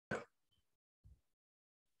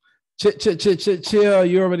Chill.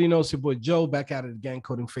 You already know it's your boy Joe back at it again,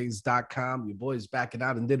 CodingPhase.com. Your boy's backing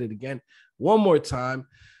out and did it again one more time.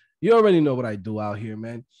 You already know what I do out here,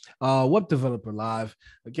 man. Web Developer Live.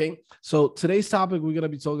 Okay. So today's topic, we're going to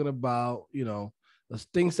be talking about, the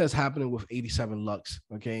things that's happening with 87 Lux.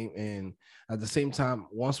 Okay. And at the same time,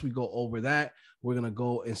 once we go over that, we're going to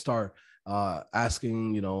go and start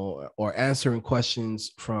asking, or answering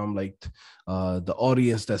questions from the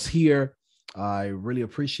audience that's here. I really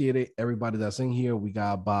appreciate it. Everybody that's in here, we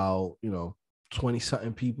got about, 20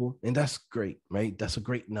 something people, and that's great, right? That's a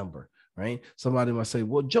great number, right? Somebody might say,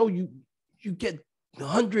 well, Joe, you get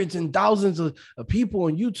hundreds and thousands of people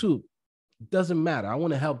on YouTube. It doesn't matter. I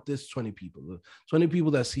want to help this 20 people. The 20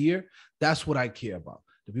 people that's here, that's what I care about.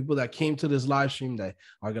 The people that came to this live stream that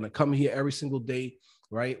are going to come here every single day,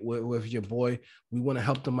 right, with your boy. We want to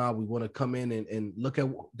help them out. We want to come in and look at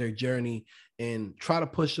their journey and try to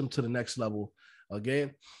push them to the next level.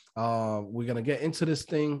 Again, we're going to get into this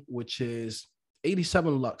thing, which is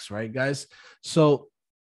 87 Lux, right, guys? So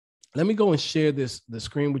let me go and share the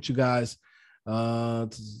screen with you guys.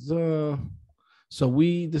 So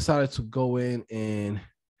we decided to go in and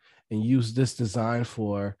use this design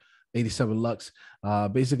for 87 Lux.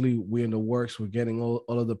 Basically, we're in the works. We're getting all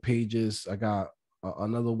of the pages. I got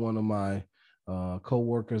another one of my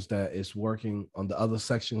co-workers that is working on the other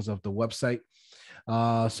sections of the website.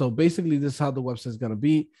 So basically, this is how the website is going to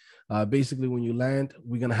be. Basically, when you land,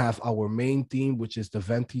 we're going to have our main theme, which is the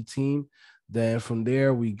Venti theme. Then from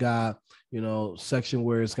there, we got, section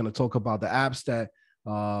where it's going to talk about the apps that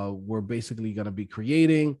we're basically going to be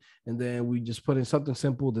creating. And then we just put in something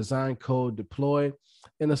simple, design, code, deploy.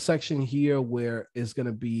 In a section here where it's going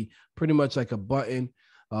to be pretty much like a button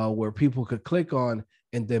where people could click on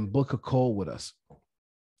and then book a call with us,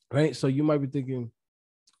 right? So you might be thinking,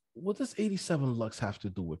 what does 87 Lux have to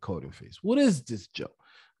do with CodingPhase? What is this, Joe?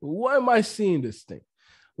 Why am I seeing this thing?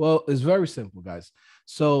 Well, it's very simple, guys.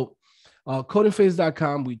 So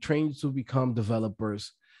CodingPhase.com, we train you to become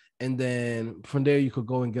developers. And then from there, you could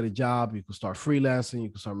go and get a job. You could start freelancing. You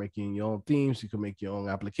could start making your own themes. You can make your own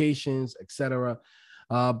applications, etc.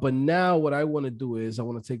 But now what I want to do is I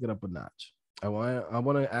want to take it up a notch. I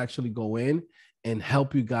want to actually go in and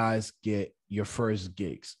help you guys get your first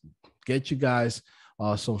gigs, get you guys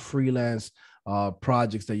some freelance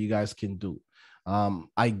projects that you guys can do.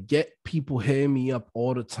 I get people hitting me up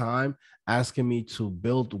all the time, asking me to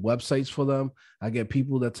build websites for them. I get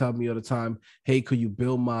people that tell me all the time, hey, could you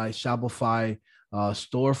build my Shopify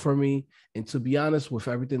store for me? And to be honest, with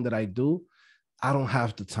everything that I do, I don't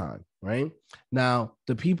have the time, right? Now,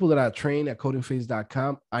 the people that I train at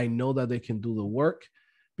CodingPhase.com, I know that they can do the work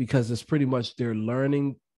because it's pretty much they're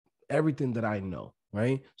learning everything that I know,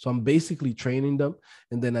 right? So I'm basically training them.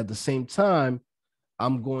 And then at the same time,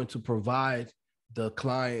 I'm going to provide the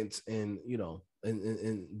clients and,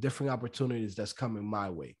 and different opportunities that's coming my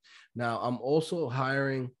way. Now, I'm also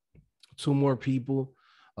hiring 2 more people,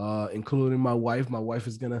 including my wife. My wife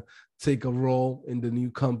is going to take a role in the new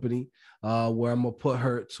company where I'm going to put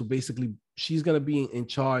her to basically, she's going to be in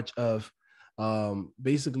charge of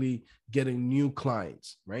basically getting new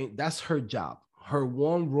clients, right? That's her job. Her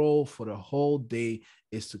one role for the whole day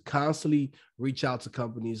is to constantly reach out to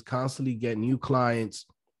companies, constantly get new clients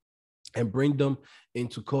and bring them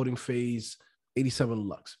into CodingPhase 87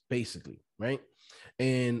 Lux, basically, right?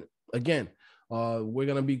 And again, we're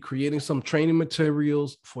going to be creating some training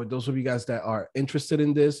materials for those of you guys that are interested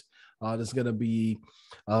in this. There's going to be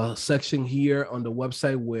a section here on the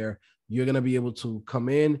website where you're going to be able to come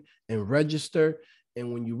in and register.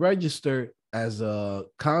 And when you register as a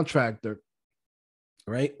contractor,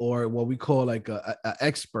 right, or what we call like a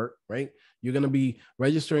expert, right, you're going to be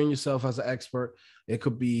registering yourself as an expert. It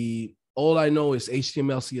could be, all I know is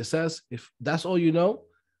HTML, CSS. If that's all you know,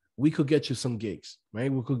 we could get you some gigs,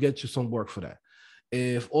 right? We could get you some work for that.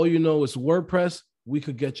 If all you know is WordPress, we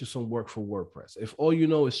could get you some work for WordPress. If all you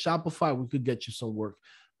know is Shopify, we could get you some work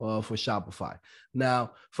for Shopify.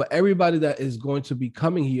 Now, for everybody that is going to be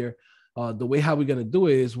coming here, the way how we're going to do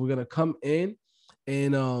it is we're going to come in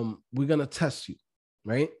and we're going to test you,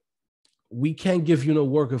 right? We can't give you no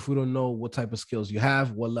work if we don't know what type of skills you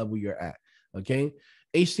have, what level you're at, okay?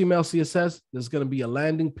 HTML, CSS, there's going to be a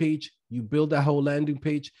landing page. You build that whole landing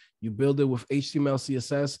page. You build it with HTML,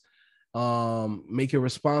 CSS, make it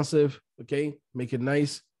responsive, okay? Make it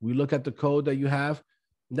nice. We look at the code that you have.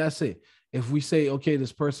 That's it. If we say, okay,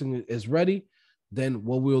 this person is ready, then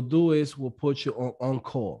what we'll do is we'll put you on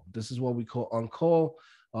call. This is what we call on call,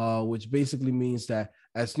 which basically means that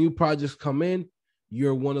as new projects come in,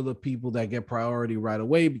 you're one of the people that get priority right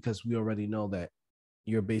away because we already know that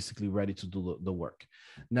you're basically ready to do the work.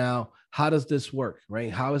 Now, how does this work,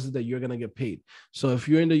 right? How is it that you're going to get paid? So if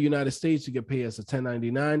you're in the United States, you get paid as a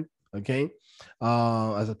 1099, okay,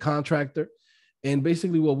 as a contractor. And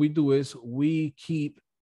basically what we do is we keep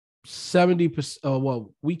 70%,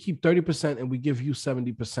 well, we keep 30% and we give you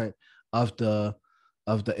 70% of the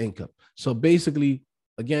income. So basically,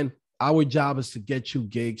 again, our job is to get you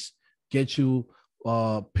gigs, get you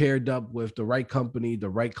paired up with the right company, the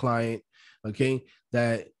right client, okay,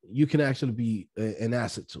 that you can actually be an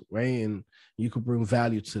asset to, right? And you can bring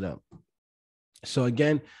value to them. So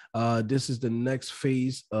again, this is the next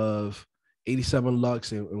phase of 87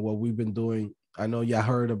 Lux and what we've been doing. I know y'all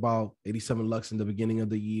heard about 87 Lux in the beginning of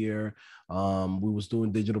the year. We was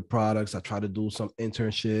doing digital products. I tried to do some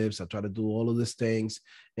internships. I tried to do all of these things,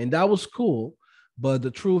 and that was cool. But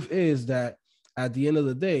the truth is that at the end of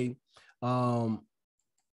the day,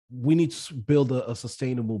 we need to build a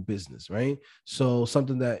sustainable business, right? So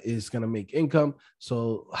something that is going to make income.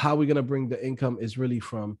 So how we're going to bring the income is really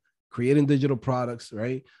from creating digital products,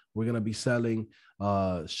 right? We're going to be selling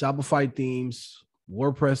Shopify themes,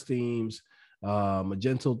 WordPress themes,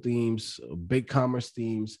 Magento themes, BigCommerce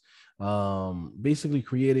themes, basically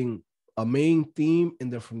creating a main theme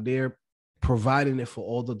and then from there providing it for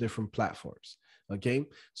all the different platforms. Okay,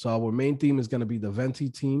 so our main theme is going to be the Venti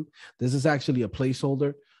theme. This is actually a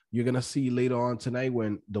placeholder. You're going to see later on tonight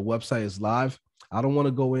when the website is live. I don't want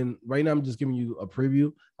to go in right now. I'm just giving you a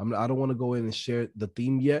preview. I don't want to go in and share the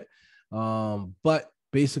theme yet. But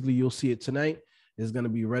basically you'll see it tonight. It's going to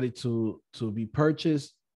be ready to be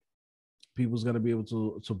purchased. People's going to be able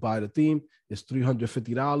to buy the theme. It's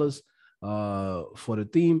 $350 for the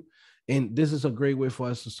theme. And this is a great way for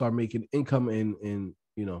us to start making income and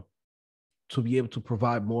you know, to be able to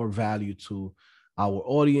provide more value to our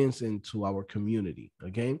audience and to our community,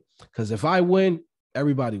 okay? Because if I win,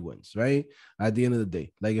 everybody wins, right? At the end of the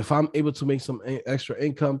day, like if I'm able to make some extra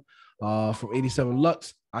income from 87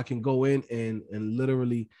 Lux, I can go in and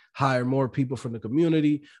literally hire more people from the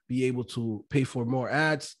community, be able to pay for more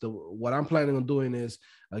ads. What I'm planning on doing is,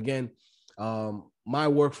 again, my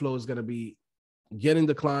workflow is going to be getting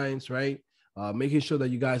the clients, right? Making sure that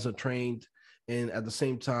you guys are trained, and at the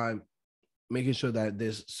same time, making sure that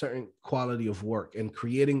there's certain quality of work and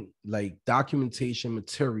creating like documentation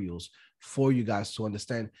materials for you guys to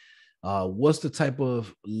understand what's the type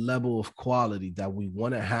of level of quality that we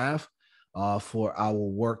want to have for our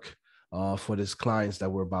work for these clients that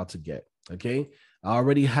we're about to get. Okay. I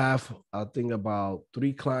already have, I think, about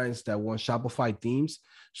 3 clients that want Shopify themes.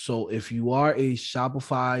 So if you are a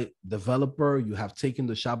Shopify developer, you have taken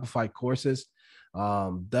the Shopify courses,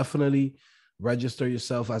 definitely register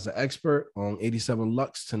yourself as an expert on 87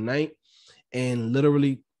 Lux tonight and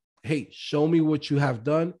literally, hey, show me what you have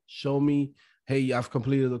done. Show me, hey, I've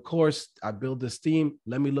completed the course. I built this theme.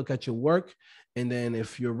 Let me look at your work. And then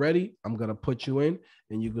if you're ready, I'm going to put you in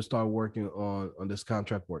and you can start working on this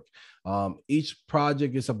contract work. Each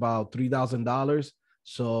project is about $3,000.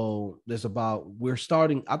 So there's about,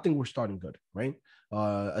 I think we're starting good, right?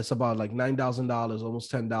 It's about like $9,000,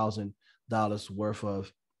 almost $10,000 worth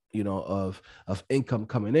of, you know, of income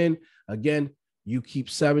coming in. Again, you keep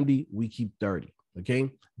 70, we keep 30.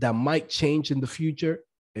 Okay. That might change in the future.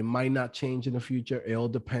 It might not change in the future. It all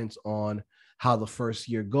depends on how the first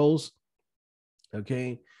year goes.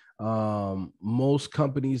 Okay. Most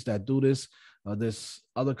companies that do this, there's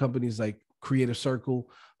other companies like Creative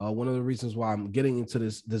Circle. One of the reasons why I'm getting into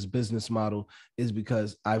this business model is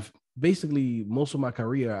because I've basically most of my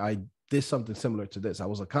career, I did something similar to this. I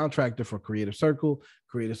was a contractor for Creative Circle.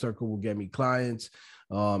 Creative Circle will get me clients,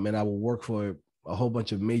 and I will work for a whole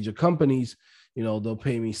bunch of major companies. You know, they'll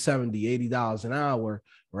pay me $70, $80 an hour,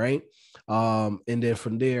 right? And then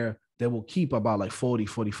from there, they will keep about like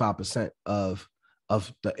 45% of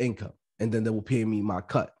the income. And then they will pay me my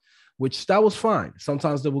cut, which that was fine.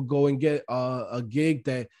 Sometimes they will go and get a gig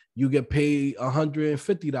that you get paid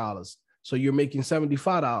 $150. So you're making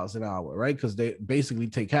 $75 an hour, right? Because they basically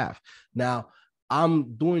take half. Now,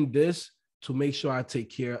 I'm doing this to make sure I take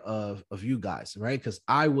care of you guys, right? Because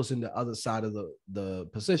I was in the other side of the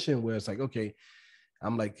position where it's like, okay,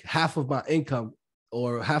 I'm like half of my income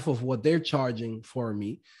or half of what they're charging for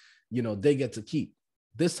me, you know, they get to keep.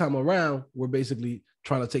 This time around, we're basically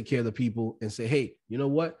trying to take care of the people and say, hey, you know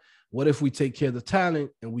what? What if we take care of the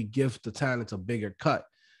talent and we give the talent a bigger cut,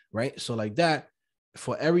 right? So like that,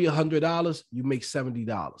 for every $100, you make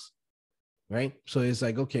 $70, right? So it's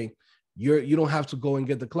like, okay, you don't have to go and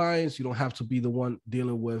get the clients. You don't have to be the one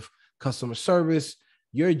dealing with customer service.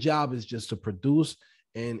 Your job is just to produce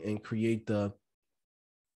and create the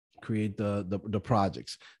create the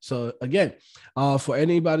projects. So again, for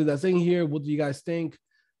anybody that's in here, what do you guys think?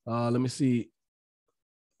 Let me see.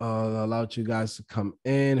 Allowed you guys to come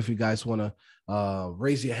in. If you guys want to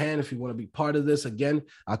raise your hand, if you want to be part of this, again,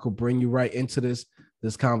 I could bring you right into this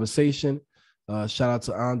conversation. Shout out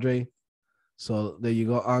to Andre. So there you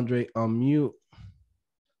go, Andre, unmute.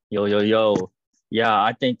 Yo. Yeah,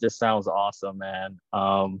 I think this sounds awesome, man.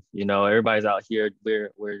 Everybody's out here.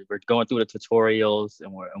 We're going through the tutorials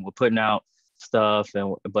and we're putting out stuff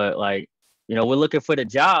but like, we're looking for the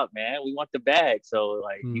job, man. We want the bag. So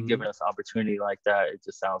like you giving us an opportunity like that, it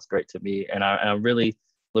just sounds great to me. And I really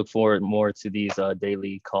look forward more to these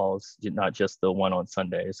daily calls, not just the one on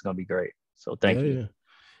Sunday. It's gonna be great. So thank you.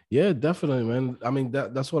 Yeah, definitely, man. I mean,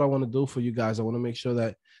 that's what I want to do for you guys. I want to make sure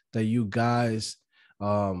that you guys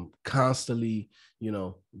constantly,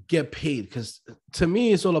 get paid, because to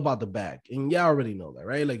me it's all about the bag, and y'all already know that,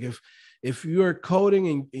 right? Like if you're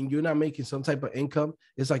coding and you're not making some type of income,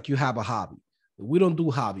 it's like you have a hobby. We don't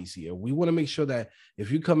do hobbies here. We want to make sure that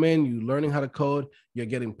if you come in, you're learning how to code, you're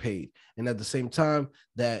getting paid, and at the same time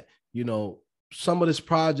that some of these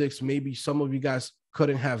projects, maybe some of you guys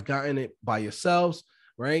couldn't have gotten it by yourselves,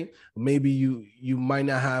 right? Maybe you might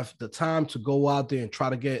not have the time to go out there and try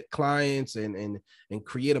to get clients and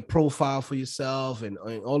create a profile for yourself and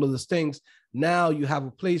all of those things. Now you have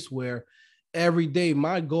a place where every day,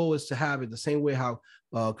 my goal is to have it the same way how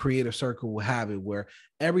Creator Circle will have it, where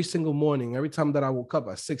every single morning, every time that I woke up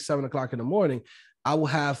at 6-7 o'clock in the morning, I will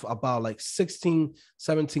have about like 16,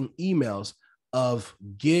 17 emails of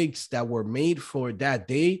gigs that were made for that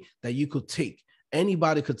day that you could take.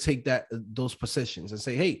 Anybody could take those positions and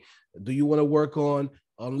say, hey, do you want to work on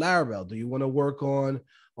Laravel? Do you want to work on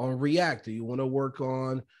React? Do you want to work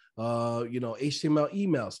on HTML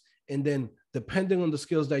emails? And then depending on the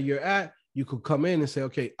skills that you're at, you could come in and say,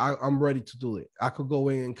 okay, I'm ready to do it. I could go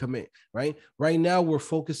in and commit, right? Right now, we're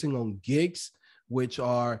focusing on gigs, which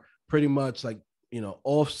are pretty much like,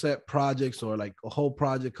 offset projects or like a whole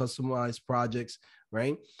project, customized projects,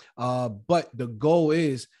 right? But the goal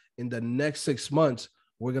is, in the next 6 months,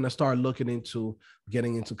 we're going to start looking into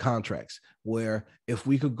getting into contracts, where if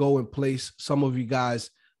we could go and place some of you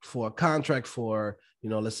guys for a contract for,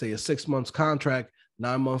 let's say a 6 months contract,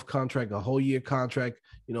 9-month contract, a whole year contract,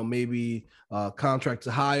 maybe contract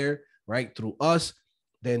to hire, right, through us,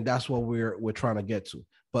 then that's what we're trying to get to.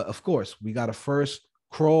 But of course, we got to first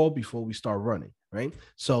crawl before we start running, right?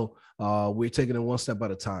 So we're taking it one step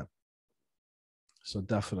at a time. So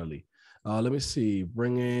definitely. Let me see.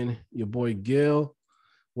 Bring in your boy Gil.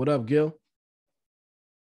 What up, Gil?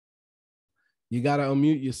 You gotta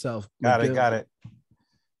unmute yourself. Got it.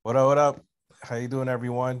 What up? How you doing,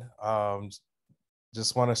 everyone?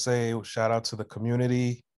 Just want to say shout out to the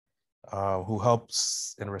community who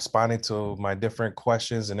helps in responding to my different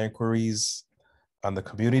questions and inquiries on the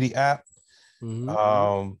community app.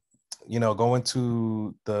 Mm-hmm. Going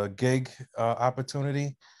to the gig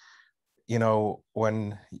opportunity.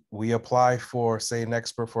 When we apply for, say, an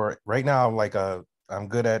expert for right now, I'm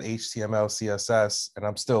good at HTML, CSS, and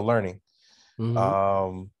I'm still learning.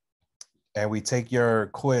 Mm-hmm. And we take your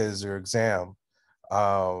quiz or exam,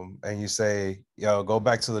 and you say, go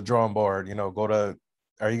back to the drawing board,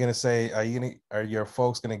 are your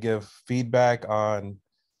folks going to give feedback on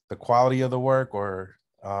the quality of the work, or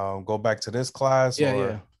go back to this class,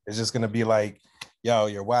 it's just going to be like,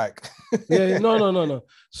 you're whack. No.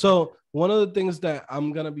 So one of the things that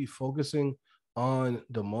I'm going to be focusing on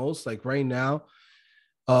the most, like right now,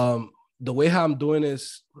 the way how I'm doing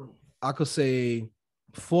is, I could say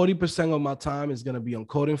 40% of my time is going to be on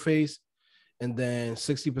CodingPhase, and then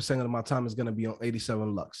 60% of my time is going to be on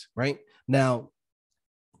 87 Lux, right? Now,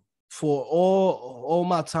 for all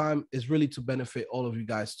my time is really to benefit all of you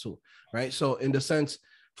guys too, right? So in the sense,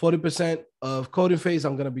 40% of CodingPhase,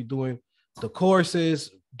 I'm going to be doing the courses,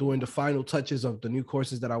 doing the final touches of the new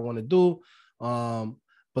courses that I want to do.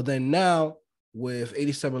 But then now with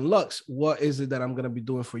 87 Lux, what is it that I'm going to be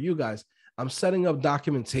doing for you guys? I'm setting up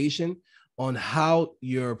documentation on how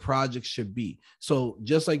your project should be. So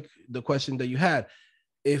just like the question that you had,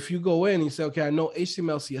 if you go in and you say, okay, I know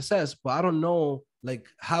HTML, CSS, but I don't know, like,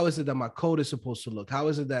 how is it that my code is supposed to look? How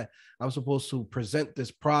is it that I'm supposed to present this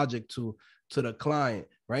project to the client,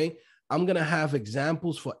 right? I'm going to have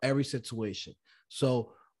examples for every situation.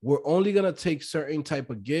 So we're only going to take certain type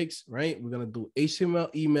of gigs, right? We're going to do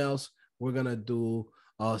HTML emails. We're going to do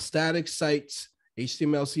static sites,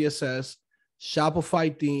 HTML, CSS,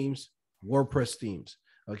 Shopify themes, WordPress themes,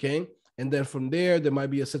 okay? And then from there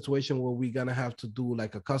might be a situation where we're going to have to do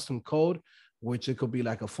like a custom code, which it could be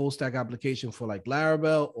like a full stack application for like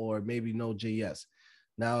Laravel or maybe Node.js.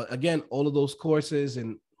 Now, again, all of those courses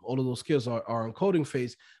and all of those skills are on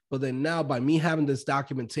CodingPhase. But then now by me having this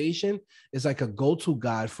documentation, it's like a go-to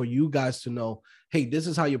guide for you guys to know, hey, this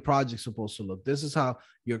is how your project's supposed to look. This is how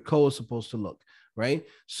your code is supposed to look, right?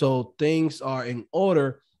 So things are in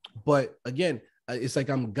order. But again, it's like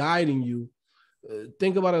I'm guiding you.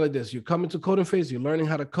 Think about it like this. You're coming to CodingPhase, you're learning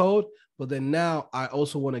how to code, but then now I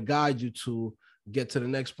also want to guide you to get to the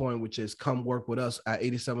next point, which is come work with us at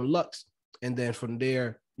 87 Lux. And then from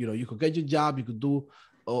there, you could get your job, you could do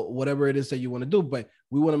whatever it is that you want to do, but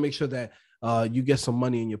we want to make sure that you get some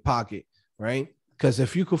money in your pocket, right? Because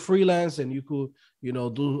if you could freelance and you could,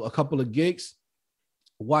 do a couple of gigs,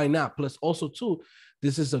 why not? Plus also too,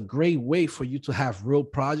 this is a great way for you to have real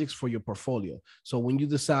projects for your portfolio. So when you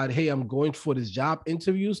decide, hey, I'm going for this job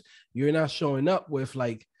interviews, you're not showing up with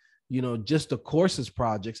like, just the courses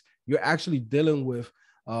projects. You're actually dealing with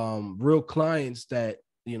real clients that,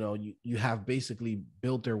 you have basically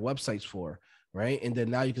built their websites for, right? And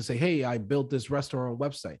then now you can say, hey, I built this restaurant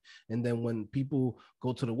website. And then when people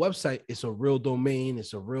go to the website, it's a real domain,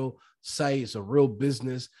 it's a real site, it's a real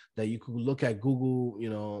business that you could look at Google,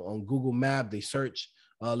 on Google Map, they search,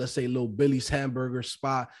 let's say Little Billy's hamburger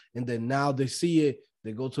spot. And then now they see it,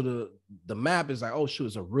 they go to the map, is like, oh, shoot,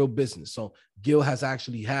 it's a real business. So Gil has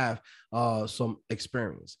actually have some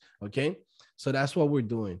experience, okay? So that's what we're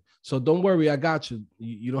doing. So don't worry, I got you.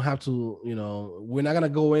 You don't have to, we're not going to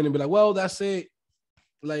go in and be like, well, that's it.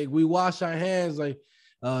 Like we wash our hands, like,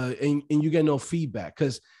 and you get no feedback,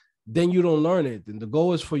 because then you don't learn it. And the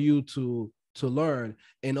goal is for you to learn.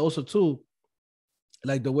 And also too,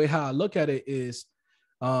 like the way how I look at it is,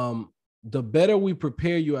 the better we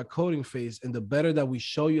prepare you at CodingPhase and the better that we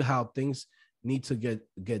show you how things need to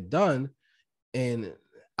get done, and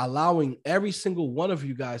allowing every single one of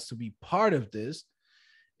you guys to be part of this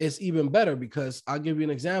is even better. Because I'll give you an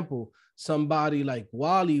example. Somebody like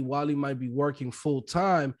Wally might be working full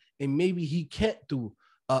time and maybe he can't do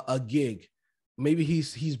a gig. Maybe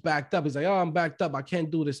he's backed up. He's like, oh, I'm backed up, I can't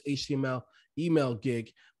do this HTML email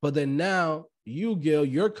gig. But then now you, Gil,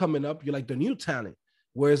 you're coming up, you're like the new talent,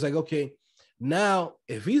 where it's like, okay, now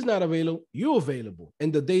if he's not available, you're available.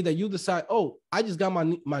 And the day that you decide, oh, I just got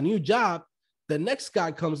my new job, the next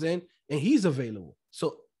guy comes in and he's available.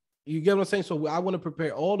 So you get what I'm saying? So I want to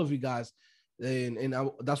prepare all of you guys, and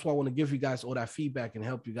that's why I want to give you guys all that feedback and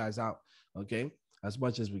help you guys out, okay, as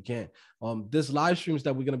much as we can. This live streams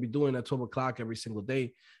that we're going to be doing at 12 o'clock every single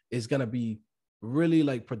day is going to be really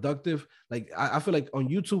like productive. Like I feel like on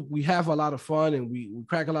YouTube, we have a lot of fun and we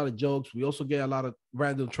crack a lot of jokes. We also get a lot of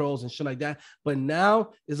random trolls and shit like that. But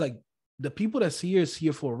now it's like the people that's here is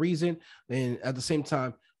here for a reason. And at the same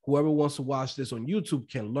time, whoever wants to watch this on YouTube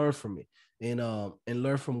can learn from it and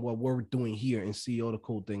learn from what we're doing here and see all the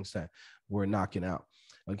cool things that we're knocking out.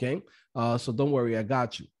 Okay. So don't worry, I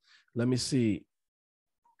got you. Let me see.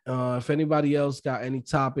 If anybody else got any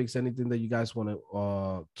topics, anything that you guys want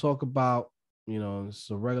to talk about, it's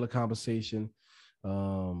a regular conversation.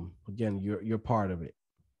 Again, you're part of it.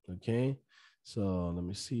 Okay. So let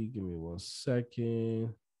me see. Give me 1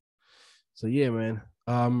 second. So yeah, man.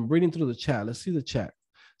 Reading through the chat. Let's see the chat.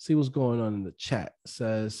 See what's going on in the chat. It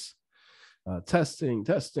says testing.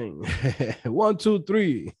 1, 2,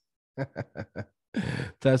 3.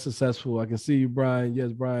 Test successful. I can see you, Brian.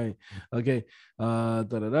 Yes, Brian. Okay.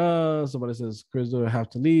 Somebody says Chris will have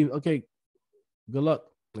to leave. Okay. Good luck.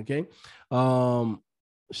 Okay.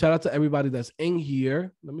 Shout out to everybody that's in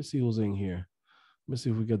here. Let me see who's in here. Let me see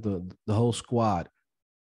if we get the whole squad.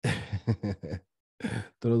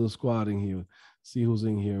 Throw the squad in here. See who's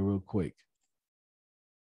in here real quick.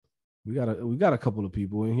 We got a couple of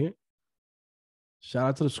people in here. Shout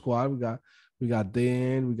out to the squad. We got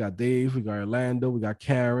Dan, we got Dave, we got Orlando, we got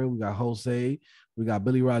Karen, we got Jose, we got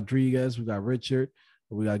Billy Rodriguez, we got Richard,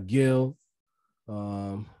 we got Gil.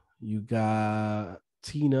 You got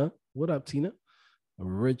Tina. What up, Tina?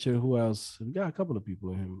 Richard, who else? We got a couple of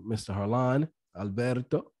people in here. Mr. Harlan,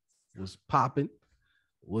 Alberto was popping,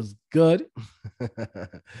 was good.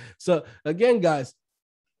 So again, guys,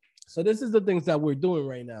 so this is the things that we're doing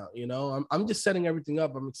right now. I'm just setting everything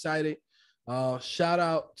up. I'm excited. Shout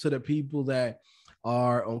out to the people that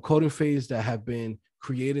are on CodingPhase that have been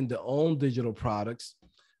creating their own digital products.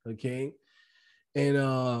 Okay.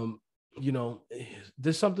 And,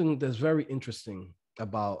 there's something that's very interesting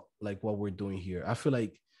about like what we're doing here. I feel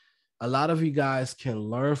like a lot of you guys can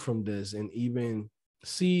learn from this and even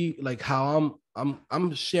see like how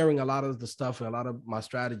I'm sharing a lot of the stuff and a lot of my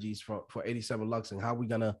strategies for 87 Lux and how we're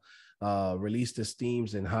going to release these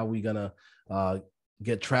themes and how we're going to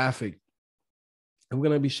get traffic I'm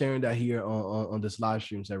gonna be sharing that here on this live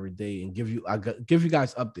streams every day, and give you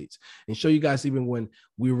guys updates and show you guys even when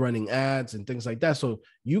we're running ads and things like that, so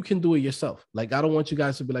you can do it yourself. Like, I don't want you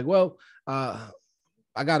guys to be like, well,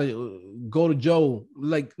 I gotta go to Joe.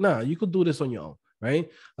 Like, nah, you could do this on your own, right?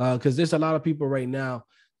 Because there's a lot of people right now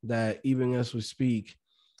that, even as we speak,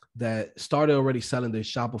 that started already selling their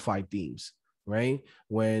Shopify themes, right?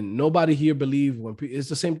 When nobody here believed, it's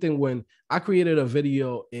the same thing when I created a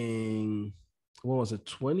video in, what was it,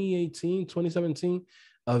 2018, 2017,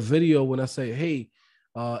 a video when I say, hey,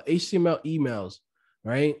 HTML emails,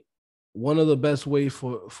 right? One of the best ways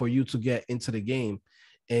for you to get into the game.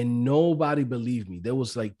 And nobody believed me. There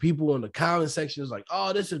was like people in the comment sections like,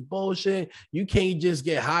 oh, this is bullshit. You can't just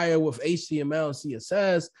get hired with HTML and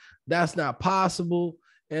CSS. That's not possible.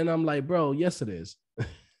 And I'm like, bro, yes, it is.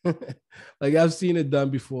 Like, I've seen it done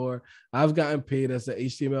before. I've gotten paid as an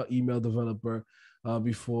HTML email developer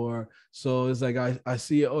before. So it's like, I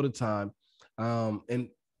see it all the time. And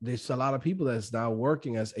there's a lot of people that's now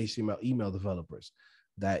working as HTML email developers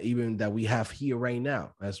that we have here right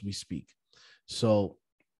now as we speak. So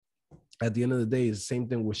at the end of the day, it's the same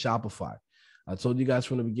thing with Shopify. I told you guys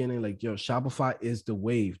from the beginning, like, yo, Shopify is the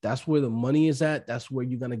wave. That's where the money is at. That's where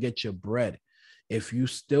you're going to get your bread. If you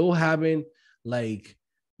still haven't like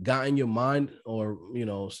gotten your mind, or, you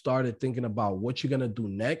know, started thinking about what you're going to do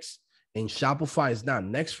next, and Shopify is not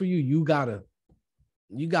next for you, you gotta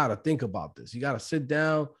think about this. You got to sit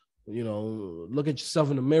down, you know, look at yourself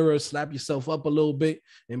in the mirror, slap yourself up a little bit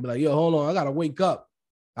and be like, yo, hold on, I got to wake up.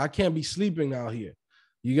 I can't be sleeping out here.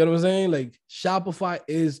 You get what I'm saying? Like, Shopify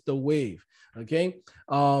is the wave. Okay.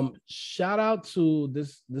 Shout out to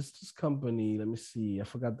this company. Let me see. I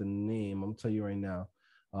forgot the name. I'm gonna tell you right now.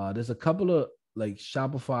 There's a couple of like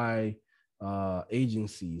Shopify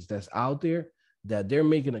agencies that's out there that they're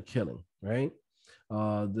making a killing, right?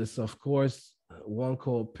 This, of course, one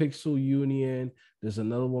called Pixel Union. There's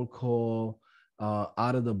another one called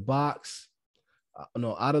Out of the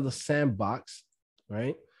Sandbox,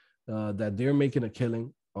 right? That they're making a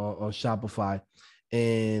killing on Shopify.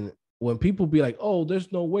 And when people be like, oh,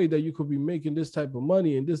 there's no way that you could be making this type of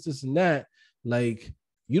money and this and that, like,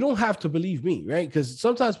 you don't have to believe me, right? Because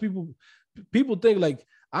sometimes people think like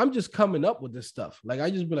I'm just coming up with this stuff. Like, I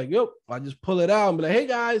just be like, yo, I just pull it out and be like, hey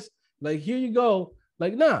guys, like, here you go.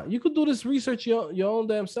 Like, nah, you could do this research your own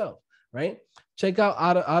damn self, right? Check out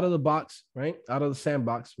out of the box, right? Out of the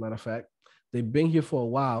sandbox, matter of fact. They've been here for a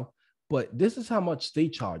while, but this is how much they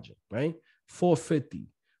charge, right? $450,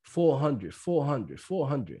 $400,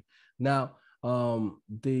 $400. Now,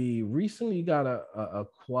 they recently got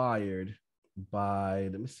acquired by,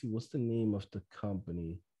 let me see, what's the name of the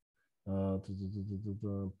company?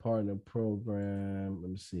 Partner program. Let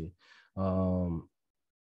me see.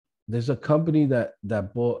 There's a company that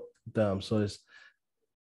bought them. So it's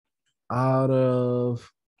out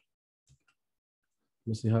of, let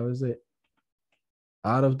me see, how is it?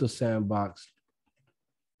 Out of the sandbox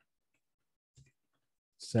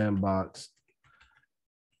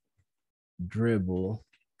dribble.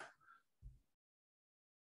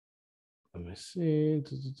 Let me see.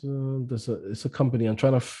 It's a company. I'm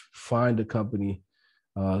trying to find the company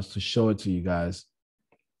to show it to you guys.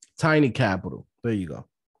 Tiny Capital. There you go.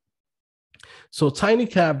 So Tiny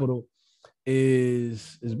Capital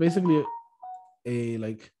is basically a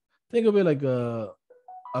like, think of it like a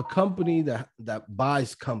company that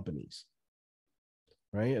buys companies,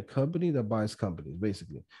 right? A company that buys companies,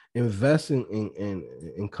 basically investing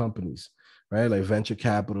in companies, right? Like venture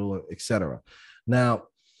capital, etc. Now,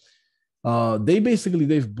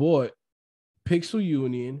 they've bought Pixel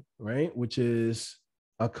Union, right? Which is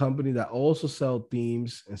a company that also sell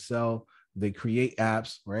themes and they create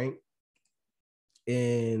apps, right?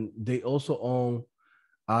 And they also own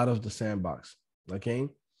Out of the Sandbox, okay?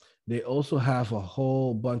 They also have a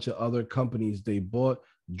whole bunch of other companies. They bought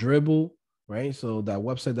Dribble, right? So that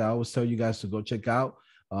website that I always tell you guys to go check out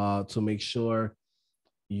to make sure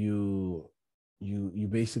you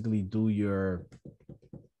basically do your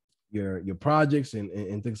projects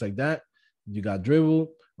and things like that. You got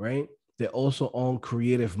Dribble, right? They also own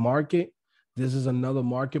Creative Market. This is another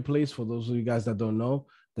marketplace for those of you guys that don't know,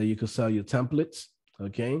 that you can sell your templates,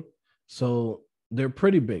 okay? So they're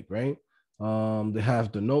pretty big, right? They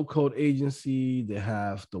have the No Code Agency. They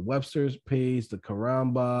have the Webster's Page, the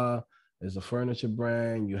Caramba is a furniture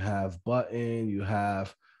brand. You have Button. You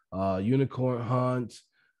have Unicorn Hunt.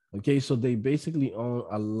 Okay, so they basically own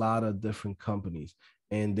a lot of different companies,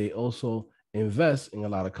 and they also invest in a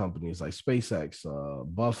lot of companies like SpaceX,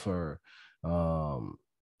 Buffer,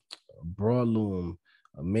 Broadloom,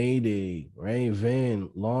 Mayday, right? Vin,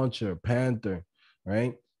 Launcher, Panther,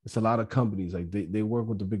 right? It's a lot of companies, like they work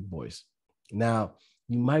with the big boys. Now,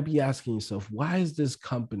 you might be asking yourself, why is this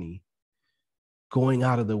company going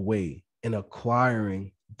out of the way and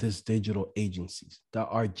acquiring these digital agencies that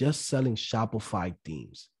are just selling Shopify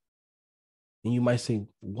themes? And you might say,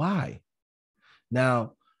 why?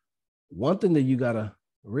 Now, one thing that you got to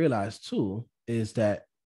realize too is that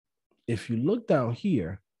if you look down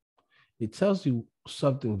here, it tells you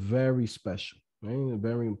something very special, right?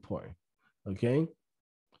 Very important. Okay.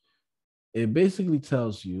 It basically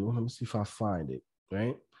tells you, let me see if I find it,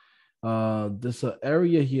 right? There's an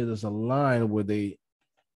area here, there's a line where they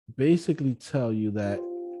basically tell you that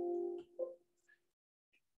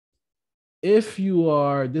if you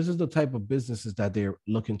are, this is the type of businesses that they're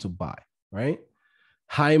looking to buy, right?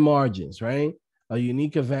 High margins, right? A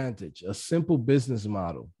unique advantage, a simple business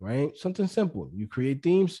model, right? Something simple. You create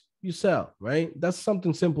themes, you sell, right? That's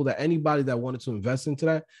something simple that anybody that wanted to invest into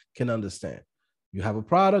that can understand. You have a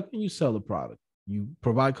product and you sell the product. You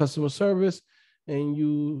provide customer service and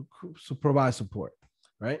you provide support,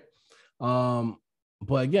 right?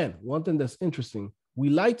 But again, one thing that's interesting, we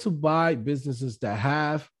like to buy businesses that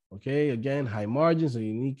have, okay, again, high margins, a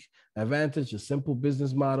unique advantage, a simple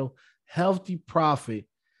business model, healthy profit,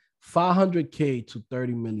 $500K to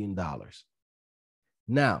 $30 million.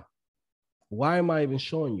 Now, why am I even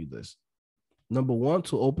showing you this? Number one,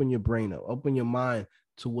 to open your brain up, open your mind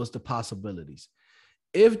to what's the possibilities.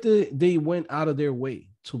 If they went out of their way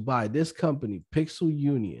to buy this company, Pixel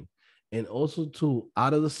Union, and also to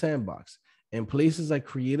Out of the Sandbox and places like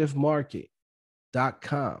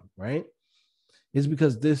creativemarket.com, right? It's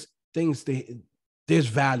because there's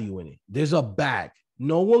value in it. There's a bag.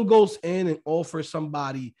 No one goes in and offers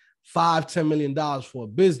somebody $5-10 million for a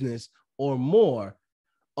business or more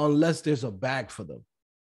unless there's a bag for them.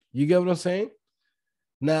 You get what I'm saying?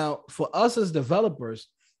 Now, for us as developers,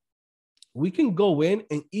 we can go in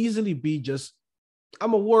and easily be just,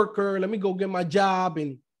 I'm a worker, let me go get my job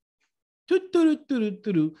and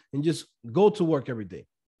just go to work every day.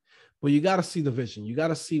 But you got to see the vision. You got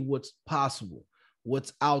to see what's possible,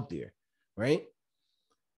 what's out there, right?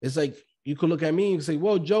 It's like you could look at me and say,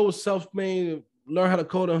 well, Joe was self-made, learned how to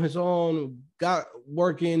code on his own, got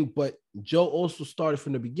working, but Joe also started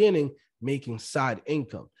from the beginning making side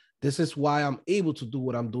income. This is why I'm able to do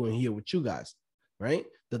what I'm doing here with you guys, right?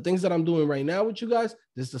 The things that I'm doing right now with you guys,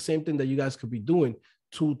 this is the same thing that you guys could be doing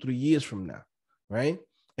 2-3 years from now, right?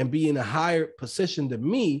 And be in a higher position than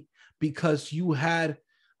me because you had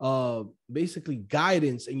basically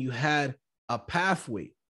guidance and you had a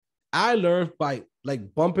pathway. I learned by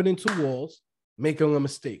like bumping into walls, making a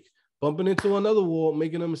mistake, bumping into another wall,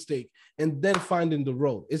 making a mistake, and then finding the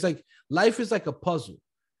road. It's like life is like a puzzle,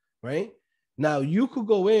 right? Now you could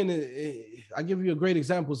go in and I give you a great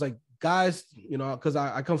example. It's like guys, you know, because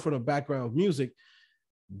I come from a background of music,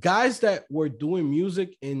 guys that were doing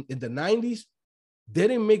music in the 90s, they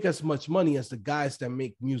didn't make as much money as the guys that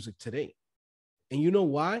make music today. And you know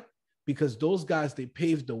why? Because those guys, they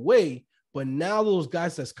paved the way, but now those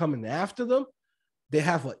guys that's coming after them, they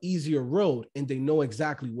have an easier road and they know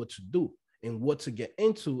exactly what to do and what to get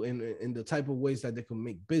into and the type of ways that they can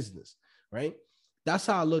make business, right? That's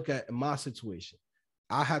how I look at my situation.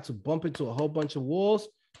 I had to bump into a whole bunch of walls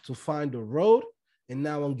to find the road. And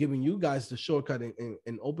now I'm giving you guys the shortcut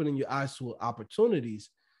and opening your eyes to opportunities.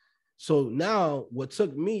 So now what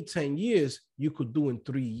took me 10 years, you could do in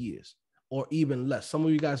 3 years or even less. Some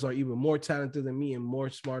of you guys are even more talented than me and more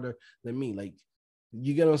smarter than me. Like,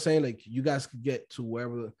 you get what I'm saying? Like, you guys could get to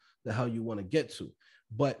wherever the hell you want to get to.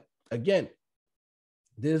 But again,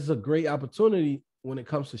 there's a great opportunity when it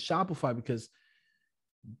comes to Shopify because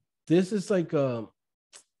this is like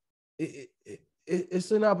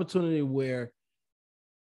it's an opportunity where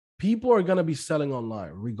people are going to be selling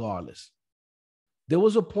online regardless. There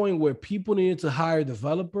was a point where people needed to hire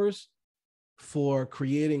developers for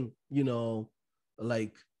creating, you know,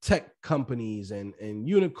 like tech companies and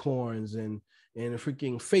unicorns and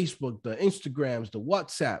freaking Facebook, the Instagrams, the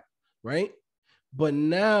WhatsApp, right? But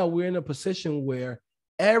now we're in a position where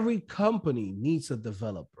every company needs a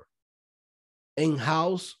developer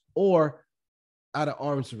in-house or out of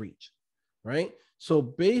arm's reach, right? So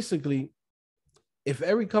basically, if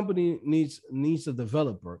every company needs a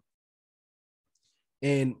developer,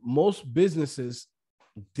 and most businesses,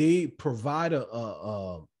 they provide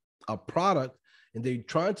a product and they're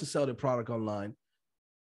trying to sell their product online,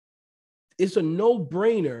 it's a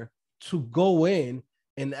no-brainer to go in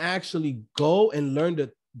and actually go and learn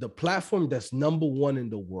the platform that's number one in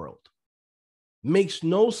the world. Makes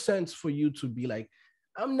no sense for you to be like,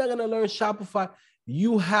 I'm not going to learn Shopify.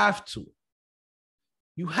 You have to.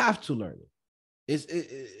 You have to learn it.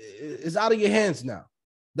 It's out of your hands now.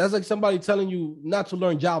 That's like somebody telling you not to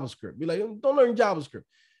learn JavaScript. Be like, don't learn JavaScript.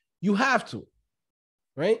 You have to,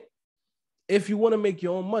 right? If you want to make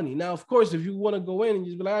your own money. Now, of course, if you want to go in and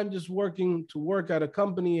just be like, I'm just working to work at a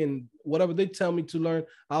company and whatever they tell me to learn,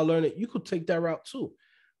 I'll learn it. You could take that route too.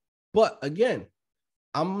 But again,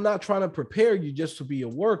 I'm not trying to prepare you just to be a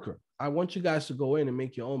worker. I want you guys to go in and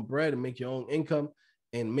make your own bread and make your own income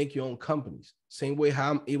and make your own companies. Same way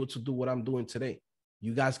how I'm able to do what I'm doing today.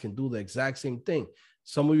 You guys can do the exact same thing.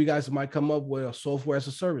 Some of you guys might come up with a software as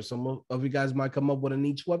a service. Some of you guys might come up with a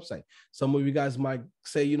niche website. Some of you guys might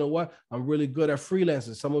say, you know what, I'm really good at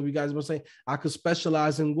freelancing. Some of you guys will say, I could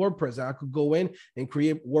specialize in WordPress. I could go in and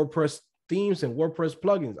create WordPress themes and WordPress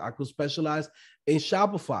plugins. I could specialize in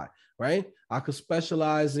Shopify, right? I could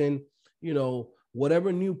specialize in, you know,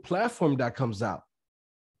 whatever new platform that comes out.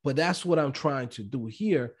 But that's what I'm trying to do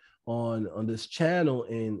here on this channel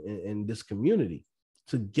and in this community,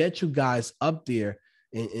 to get you guys up there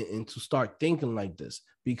and to start thinking like this.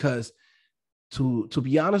 Because to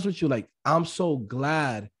be honest with you, like, I'm so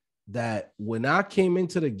glad that when I came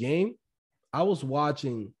into the game, I was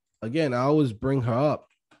watching, again, I always bring her up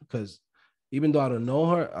because even though I don't know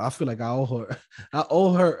her, I feel like I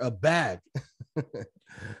owe her a bag.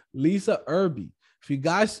 Lisa Irby. If you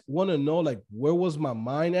guys want to know, like, where was my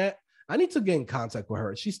mind at, I need to get in contact with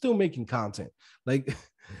her. She's still making content. Like,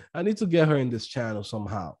 I need to get her in this channel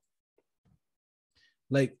somehow.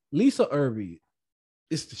 Like, Lisa Irby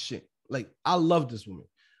is the shit. Like, I love this woman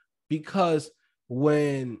because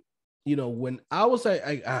when I was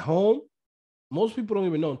at home, most people don't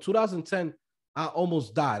even know. In 2010, I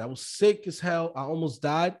almost died. I was sick as hell. I almost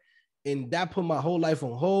died. And that put my whole life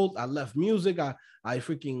on hold. I left music. I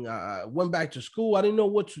freaking went back to school. I didn't know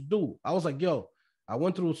what to do. I was like, yo, I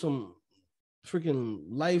went through some freaking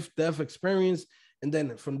life, death experience. And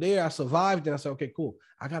then from there, I survived. And I said, okay, cool.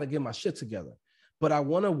 I got to get my shit together. But I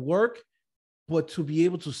want to work, but to be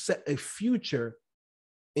able to set a future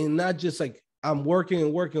and not just like I'm working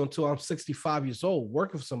until I'm 65 years old,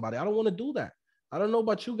 working for somebody. I don't want to do that. I don't know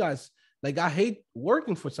about you guys. Like, I hate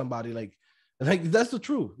working for somebody. Like that's the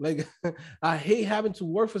truth. Like, I hate having to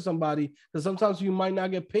work for somebody because sometimes you might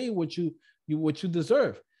not get paid what you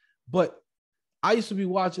deserve. But I used to be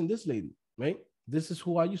watching this lady, right? This is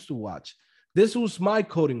who I used to watch. This was my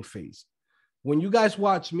coding phase. When you guys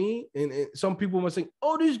watch me, and some people must say,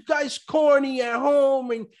 oh, this guy's corny at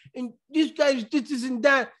home, and this guy's this and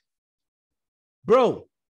that. Bro,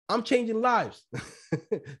 I'm changing lives.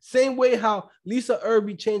 Same way how Lisa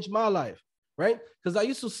Irby changed my life, right? Because I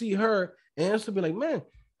used to see her and I used to be like, man,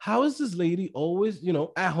 how is this lady always,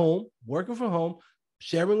 at home, working from home,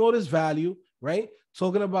 sharing all this value, right?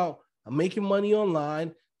 Talking about making money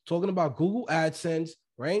online, talking about Google AdSense,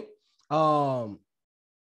 right? Talking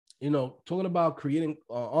about creating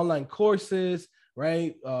online courses,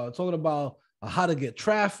 right? Talking about how to get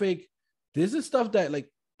traffic. This is stuff that like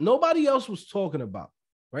nobody else was talking about,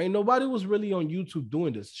 right? Nobody was really on YouTube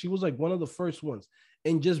doing this. She was like one of the first ones,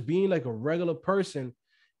 and just being like a regular person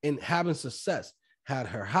and having success. Had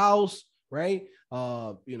her house, right?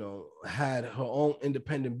 Had her own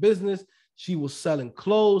independent business. She was selling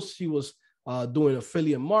clothes. She was doing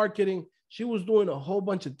affiliate marketing. She was doing a whole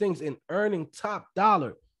bunch of things and earning top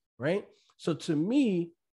dollar, right? So to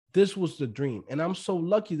me, this was the dream. And I'm so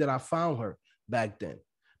lucky that I found her back then.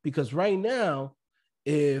 Because right now,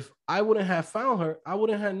 if I wouldn't have found her, I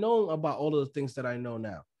wouldn't have known about all of the things that I know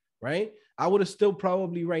now, right? I would have still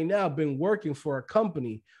probably right now been working for a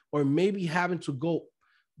company, or maybe having to go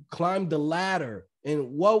climb the ladder. And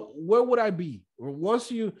where would I be? Or once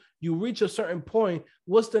you reach a certain point,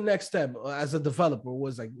 what's the next step as a developer?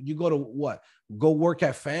 Was like, you go to what? Go work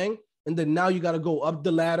at Fang, and then now you got to go up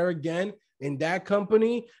the ladder again in that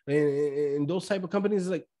company, and those type of companies.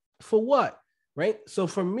 Like, for what, right? So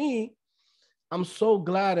for me, I'm so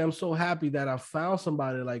glad, I'm so happy that I found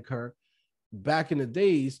somebody like her back in the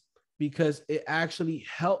days, because it actually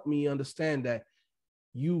helped me understand that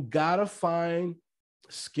you gotta find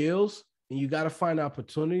skills and you gotta find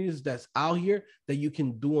opportunities that's out here that you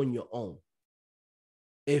can do on your own.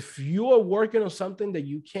 If you are working on something that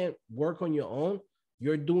you can't work on your own,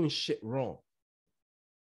 you're doing shit wrong.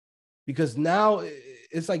 Because now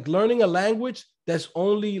it's like learning a language that's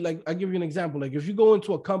only, like, I'll give you an example. Like, if you go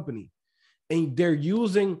into a company and they're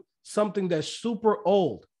using something that's super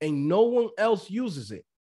old and no one else uses it,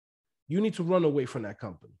 you need to run away from that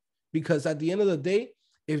company. Because at the end of the day,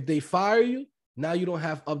 if they fire you, now you don't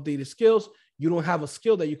have updated skills. You don't have a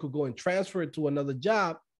skill that you could go and transfer it to another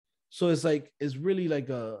job. So it's like, it's really like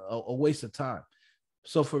a waste of time.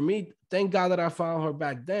 So for me, thank God that I found her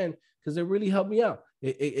back then, because it really helped me out.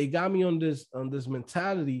 It got me on this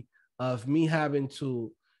mentality of me having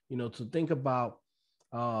to to think about,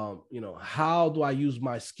 how do I use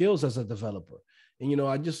my skills as a developer? And,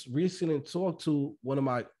 I just recently talked to one of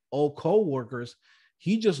my old co-workers.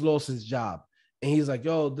 He just lost his job. And he's like,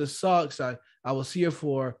 yo, this sucks. I was here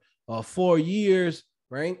for 4 years,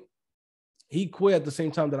 right? He quit at the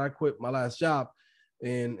same time that I quit my last job.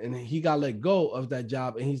 And he got let go of that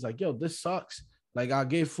job. And he's like, yo, this sucks. Like, I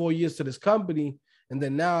gave 4 years to this company. And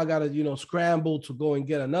then now I got to, scramble to go and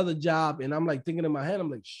get another job. And I'm like thinking in my head, I'm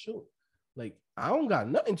like, shoot, like, I don't got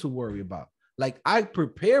nothing to worry about. Like, I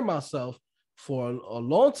prepared myself for a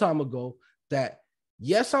long time ago that,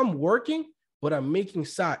 yes, I'm working, but I'm making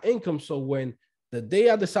side income. So when the day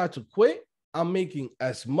I decide to quit, I'm making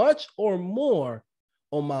as much or more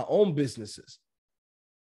on my own businesses.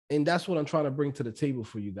 And that's what I'm trying to bring to the table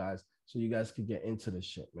for you guys, so you guys can get into this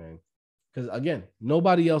shit, man. Because again,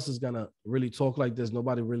 nobody else is going to really talk like this.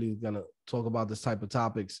 Nobody really is going to talk about this type of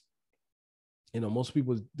topics. Most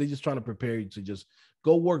people, they're just trying to prepare you to just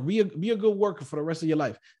go work, be a good worker for the rest of your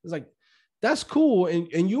life. It's like, that's cool.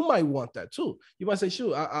 And you might want that too. You might say,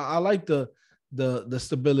 shoot, I like the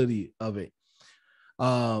stability of it.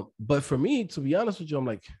 But for me, to be honest with you, I'm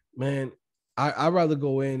like, man, I'd rather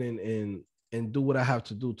go in and do what I have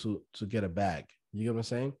to do to get a bag. You get what I'm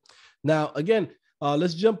saying? Now, again,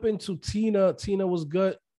 let's jump into Tina. Tina, was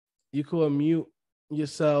good. You could unmute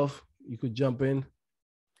yourself. You could jump in.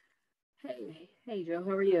 Hey, Joe.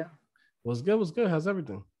 How are you? What's good? How's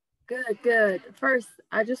everything? Good. First,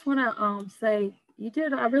 I just want to say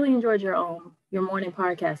I really enjoyed your morning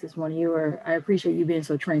podcast this morning. I appreciate you being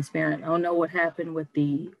so transparent. I don't know what happened with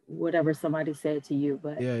whatever somebody said to you,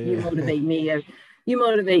 but you motivate me. You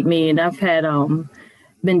motivate me, and I've had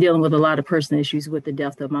been dealing with a lot of personal issues with the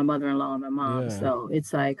death of my mother-in-law and my mom. Yeah. So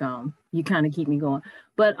it's like you kind of keep me going.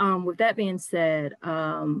 But with that being said,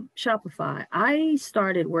 Shopify, I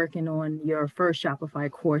started working on your first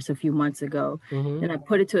Shopify course a few months ago, and I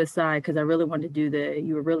put it to a side because I really wanted to do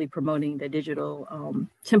you were really promoting the digital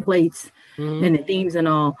templates and the themes and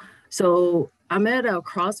all. So I'm at a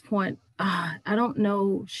cross point. I don't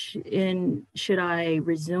know, should I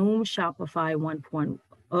resume Shopify 1.0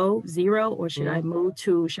 or should I move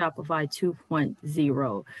to Shopify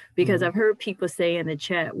 2.0? Because I've heard people say in the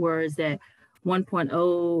chat words that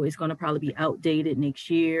 1.0 is going to probably be outdated next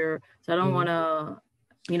year. So I don't want to,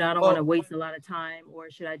 I don't want to waste a lot of time,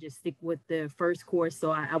 or should I just stick with the first course?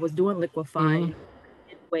 So I was doing Liquify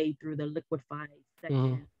midway through the Liquify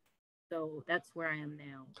section. So that's where I am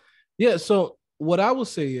now. Yeah. So what I will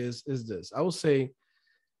say is this. I will say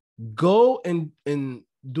go and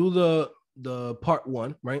do the part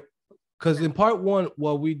one, right? Because in part one,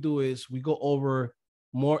 what we do is we go over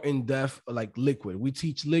more in depth, like Liquid. We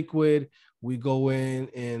teach Liquid. We go in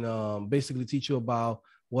and basically teach you about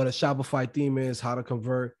what a Shopify theme is, how to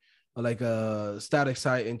convert like a static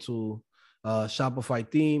site into a Shopify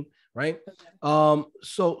theme, right?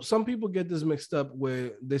 So some people get this mixed up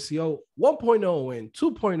with the SEO 1.0 and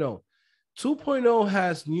 2.0. 2.0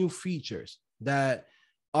 has new features that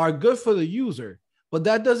are good for the user, but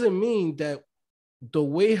that doesn't mean that the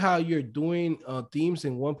way how you're doing themes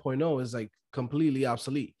in 1.0 is like completely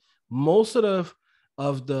obsolete. Most of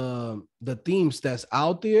the themes that's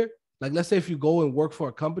out there, like let's say if you go and work for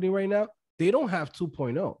a company right now, they don't have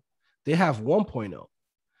 2.0, they have 1.0.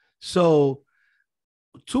 So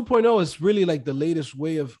 2.0 is really like the latest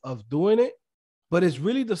way of doing it, but it's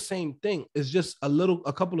really the same thing. It's just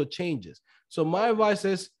a couple of changes. So my advice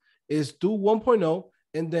is do 1.0,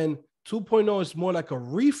 and then 2.0 is more like a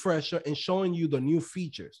refresher and showing you the new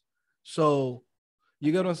features. So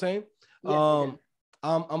you get what I'm saying? Yes,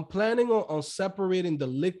 I'm planning on separating the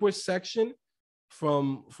Liquid section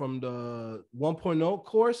from the 1.0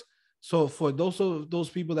 course. So for those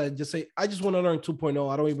people that just say, I just want to learn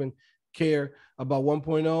 2.0, I don't even care about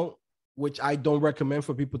 1.0, which I don't recommend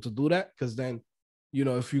for people to do that, because then,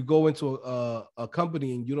 if you go into a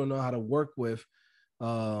company and you don't know how to work with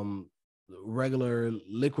regular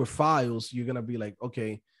Liquid files, you're going to be like,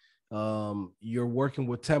 okay, you're working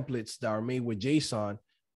with templates that are made with JSON,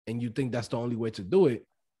 and you think that's the only way to do it.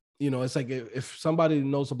 It's like if somebody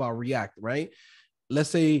knows about React, right? Let's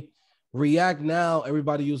say React now,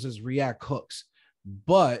 everybody uses React hooks,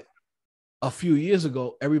 but a few years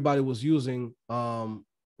ago, everybody was using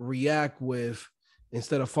React with,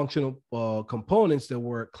 instead of functional components, there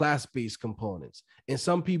were class-based components. And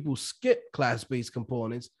some people skip class-based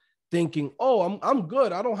components thinking, oh, I'm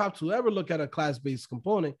good. I don't have to ever look at a class-based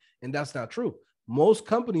component. And that's not true. Most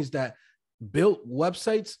companies that built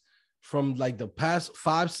websites from like the past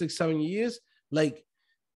 5, 6, 7 years, like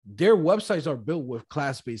their websites are built with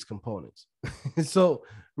class-based components. So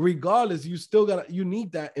regardless, you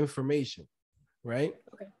need that information, right?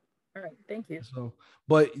 Okay. All right. Thank you. So,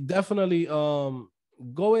 but definitely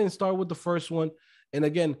go in and start with the first one. And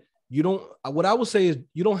again, you don't, what I would say is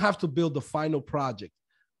you don't have to build the final project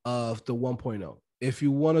of the 1.0. If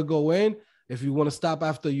you want to go in, if you want to stop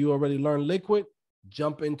after you already learned Liquid,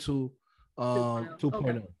 jump into 2.0. Okay.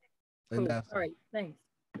 And Cool. that's All right. Thanks.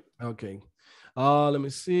 okay. Let me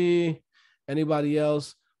see. Anybody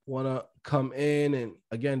else want to come in? And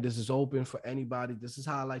again, this is open for anybody. This is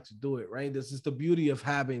how I like to do it, right? This is the beauty of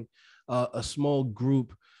having a small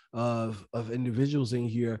group of individuals in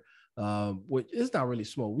here, which is not really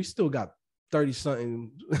small. We still got 30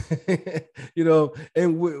 something, you know,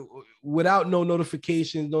 and without no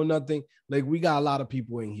notifications, no nothing. Like we got a lot of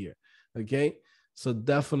people in here. Okay. So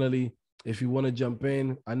definitely, if you want to jump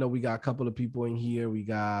in, I know we got a couple of people in here. We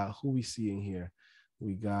got who we see in here.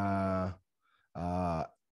 We got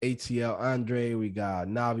ATL Andre, we got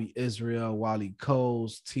Navi Israel, Wally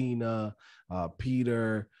Coles, Tina,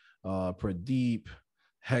 Peter, Pradeep,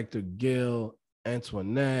 Hector Gill,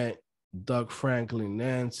 Antoinette, Doug Franklin,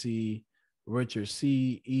 Nancy, Richard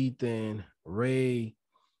C, Ethan, Ray,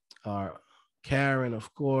 Karen,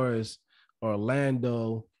 of course,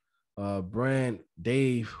 Orlando, Brand,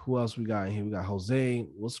 Dave. Who else we got in here? We got Jose.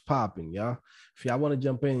 What's popping, y'all? If y'all want to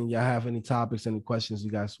jump in and y'all have any topics, any questions you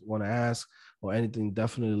guys want to ask or anything,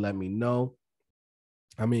 definitely let me know.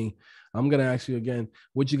 I mean, I'm gonna ask you again,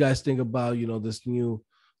 what you guys think about, you know, this new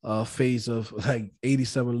phase of like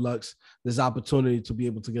 87 Lux, this opportunity to be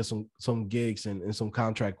able to get some gigs and some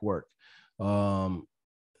contract work.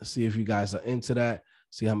 See if you guys are into that.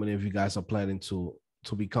 See how many of you guys are planning to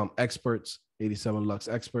become experts, 87 Lux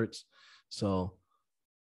experts. So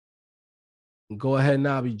go ahead,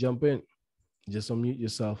 Nabi, jump in. Just unmute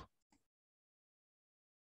yourself.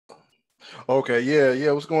 Okay,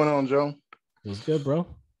 yeah. What's going on, Joe? What's good, bro?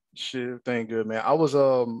 Shit, everything good, man.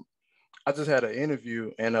 I just had an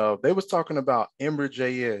interview and they was talking about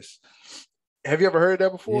Ember.js. Have you ever heard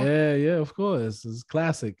that before? Yeah, of course. It's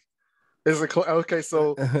classic. Okay,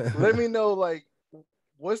 so let me know, like,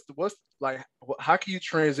 what's like, how can you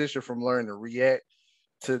transition from learning React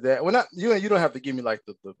to that? Well, not you don't have to give me like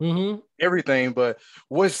the everything, but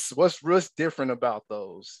what's different about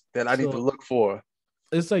those that I need to look for?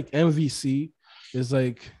 It's like MVC. It's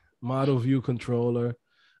like model view controller.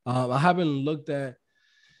 I haven't looked at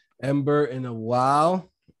Ember in a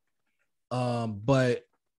while, but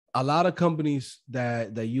a lot of companies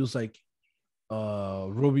that use like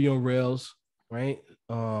Ruby on Rails, right?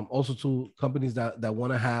 Also to companies that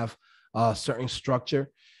want to have a certain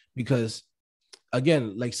structure, because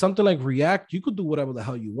again, like something like React, you could do whatever the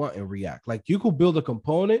hell you want in React. Like you could build a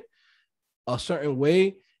component a certain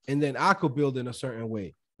way, and then I could build it in a certain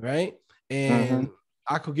way, right? And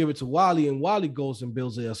I could give it to Wally, and Wally goes and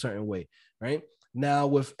builds it a certain way, right? Now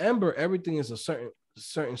with Ember, everything is a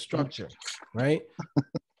certain structure, right?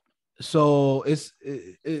 So it's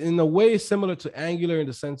in a way similar to Angular in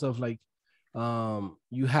the sense of like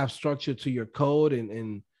you have structure to your code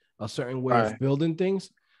and a certain way of building things,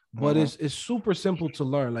 but it's super simple to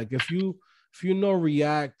learn. Like if you know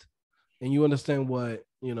React and you understand what,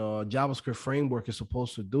 you know, a JavaScript framework is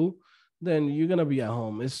supposed to do, then you're gonna be at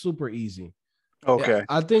home. It's super easy. Okay. Yeah,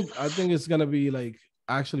 I think it's gonna be like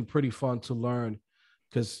actually pretty fun to learn,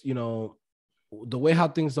 because you know the way how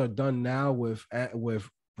things are done now with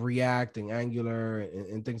React and Angular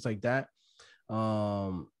and things like that.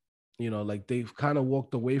 You know, like they've kind of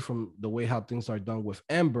walked away from the way how things are done with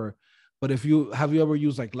Ember. But have you ever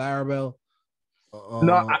used like Laravel?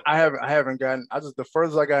 No, I haven't gotten. The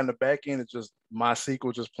furthest I got in the back end is just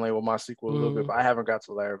MySQL, just playing with MySQL a little bit, but I haven't got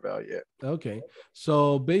to Laravel yet. Okay,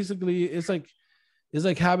 so basically, it's like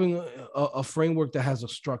having a framework that has a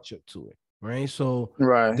structure to it, right? So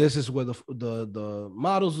this is where the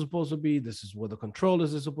models are supposed to be. This is where the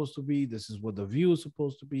controllers are supposed to be. This is where the view is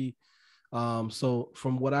supposed to be. So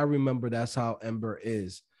from what I remember, that's how Ember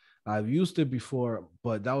is. I've used it before,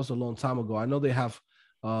 but that was a long time ago. I know they have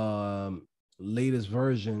latest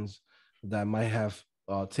versions that might have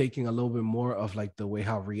taken a little bit more of like the way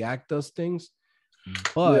how React does things,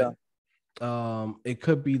 but it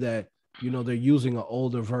could be that, you know, they're using an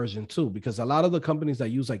older version too, because a lot of the companies that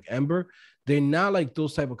use like Ember, they're not like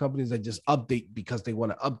those type of companies that just update because they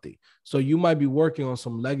want to update. So you might be working on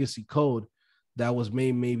some legacy code that was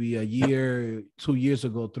made maybe a year, 2 years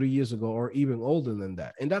ago, 3 years ago, or even older than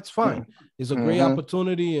that. And that's fine. It's a great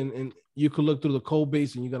opportunity, and you could look through the code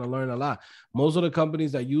base and you're going to learn a lot. Most of the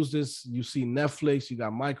companies that use this, you see Netflix, you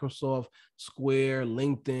got Microsoft, Square,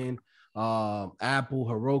 LinkedIn, Apple,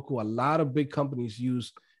 Heroku. A lot of big companies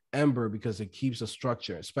use Ember because it keeps a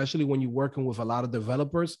structure, especially when you're working with a lot of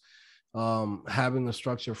developers. Having a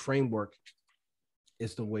structured framework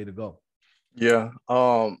it's the way to go. Yeah.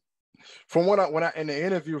 From what I in the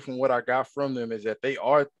interview, from what I got from them is that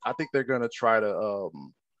I think they're gonna try to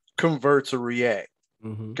convert to React,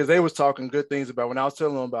 because they was talking good things about when I was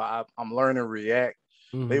telling them about I'm learning React.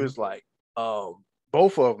 They was like,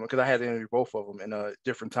 both of them, because I had to interview both of them in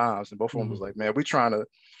different times, and both of them was like, man, we trying to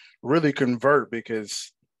really convert,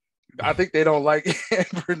 because I think they don't like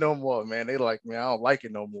Ember no more, man. They like, man, I don't like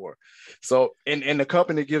it no more. So, and the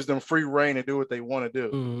company gives them free reign to do what they want to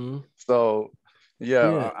do. So,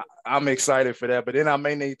 yeah. I'm excited for that. But then I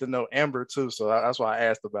may need to know Ember too, so that's why I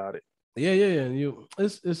asked about it. Yeah.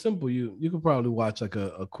 It's simple. You could probably watch like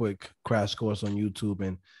a quick crash course on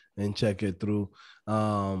YouTube and check it through.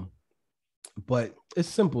 But it's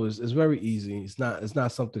simple. It's very easy. It's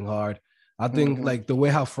not something hard. I think like the way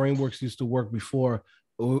how frameworks used to work before,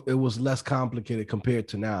 it was less complicated compared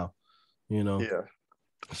to now, you know? Yeah.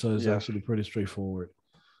 So it's actually pretty straightforward.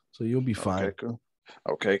 So you'll be fine.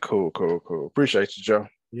 Okay, cool. Appreciate you, Joe.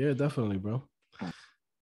 Yeah, definitely, bro.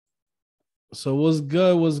 So what's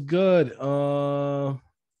good? Who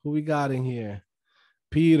we got in here?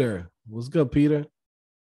 Peter. What's good, Peter?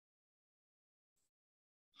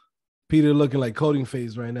 Peter looking like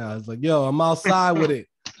CodingPhase right now. It's like, yo, I'm outside with it.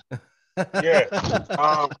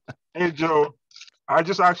 Yeah. Hey, Joe. I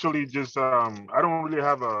just I don't really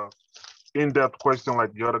have a in-depth question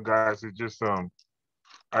like the other guys. It's just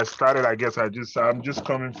I started, I guess I'm just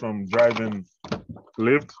coming from driving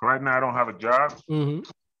Lyft. Right now I don't have a job.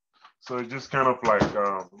 So it's just kind of like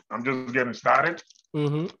I'm just getting started.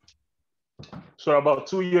 So about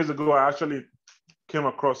 2 years ago, I actually came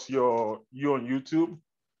across you on YouTube,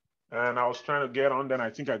 and I was trying to get on. Then I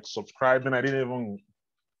think I subscribed, and I didn't even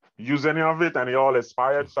use any of it, and it all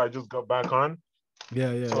expired. So I just got back on.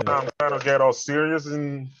 So now I'm trying to get all serious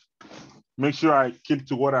and make sure I keep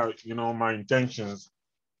to what my intentions.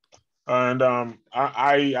 And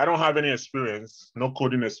I don't have any experience, no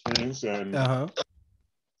coding experience, and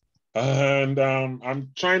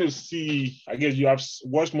I'm trying to see. I guess you have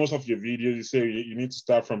watched most of your videos. You say you need to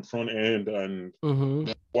start from front end and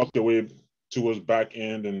work your way towards back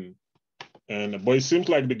end, but it seems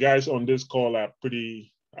like the guys on this call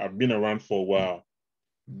have been around for a while.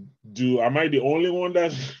 Am I the only one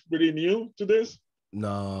that's pretty new to this?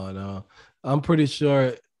 No. I'm pretty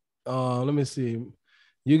sure. Let me see.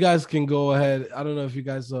 You guys can go ahead. I don't know if you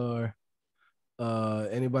guys are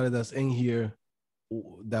anybody that's in here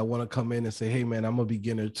that want to come in and say, hey man, I'm a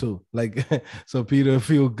beginner too. Like, so Peter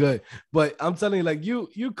feel good. But I'm telling you, like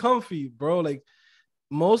you comfy, bro. Like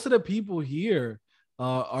most of the people here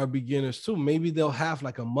are beginners too. Maybe they'll have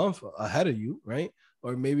like a month ahead of you, right?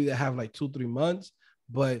 Or maybe they have like 2-3 months.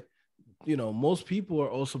 But most people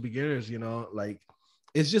are also beginners. Like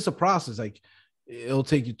it's just a process. Like it'll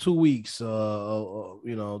take you 2 weeks, 2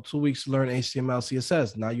 weeks to learn HTML,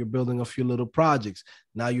 CSS. Now you're building a few little projects.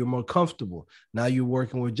 Now you're more comfortable. Now you're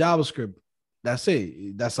working with JavaScript. That's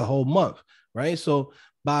it. That's a whole month, right? So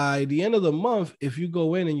by the end of the month, if you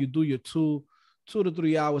go in and you do your 2 to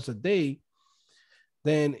 3 hours a day,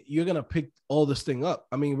 then you're going to pick all this thing up.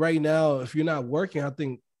 I mean, right now, if you're not working, I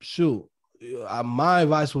think, my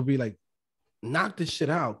advice would be like, knock this shit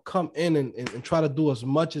out. Come in and try to do as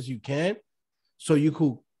much as you can so you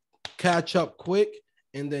could catch up quick,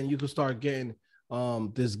 and then you could start getting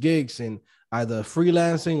these gigs and either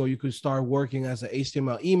freelancing, or you could start working as an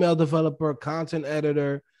HTML email developer, content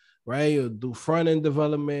editor, right? Or do front-end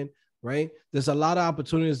development, right? There's a lot of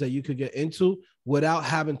opportunities that you could get into without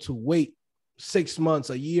having to wait 6 months,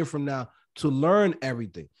 a year from now to learn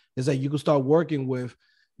everything. It's like you could start working with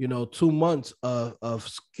 2 months of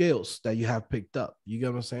skills that you have picked up. You get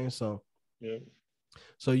what I'm saying? So yeah.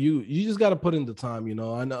 So you just got to put in the time,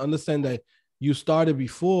 I understand that you started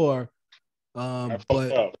before, but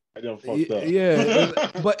I done fucked up. Yeah,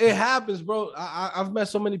 but it happens, bro. I've met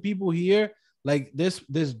so many people here, like this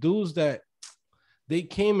dudes that they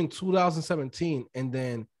came in 2017 and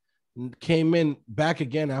then came in back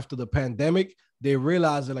again after the pandemic. They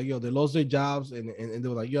realized that, like, yo, they lost their jobs and they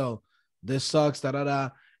were like, yo, this sucks, da.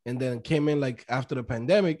 And then came in like after the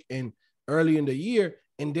pandemic and early in the year,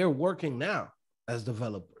 and they're working now as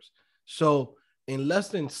developers. So in less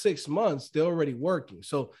than 6 months, they're already working.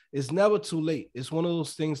 So it's never too late. It's one of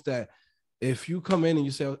those things that if you come in and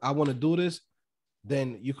you say, I want to do this,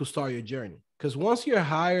 then you could start your journey. Because once you're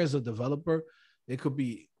hired as a developer, it could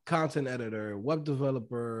be content editor, web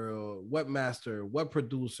developer, webmaster, web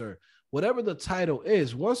producer, whatever the title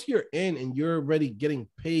is. Once you're in and you're already getting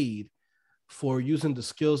paid for using the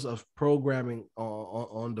skills of programming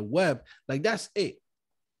on the web, like that's it.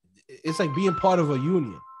 It's like being part of a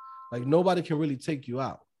union. Like nobody can really take you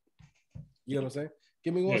out. You know what I'm saying?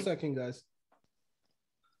 Give me one second, guys.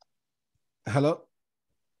 Hello.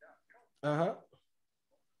 Ajá.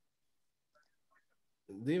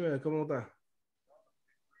 Dime, ¿cómo está?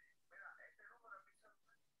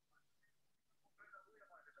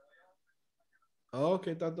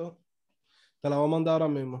 Ok, Tato. Te la voy a mandar ahora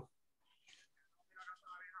mismo.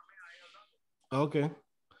 Ok.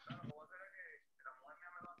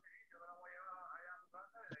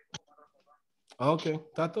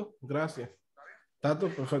 Ok, Tato, gracias. Tato,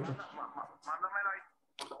 perfecto.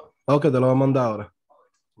 Ok, te lo voy a mandar ahora.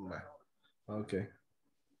 Ok.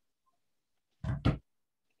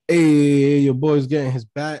 Hey, your boy's getting his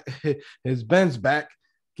back, his Benz back.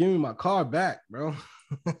 Give me my car back, bro.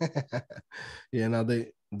 Yeah, now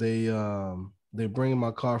they're bringing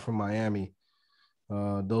my car from Miami.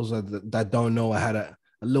 Those are that don't know, I had a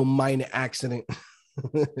little minor accident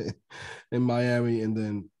in Miami, and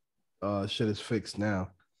then shit is fixed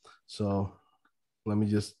now. So let me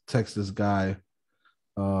just text this guy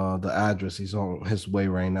the address. He's on his way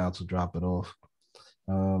right now to drop it off.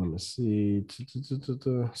 Let me see.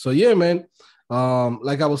 So yeah, man.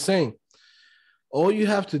 Like I was saying, all you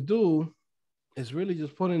have to do is really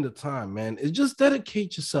just put in the time, man. It's just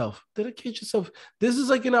dedicate yourself. Dedicate yourself. This is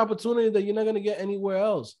like an opportunity that you're not gonna get anywhere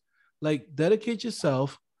else. Like dedicate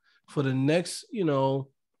yourself for the next,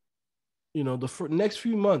 next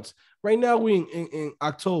few months. Right now we in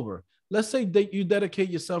October. Let's say that you dedicate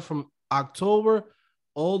yourself from October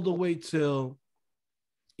all the way till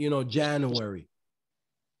January.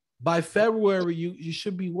 By February, you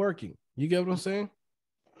should be working. You get what I'm saying?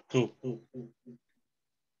 Cool.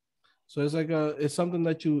 So it's like it's something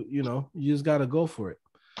that you just gotta go for it.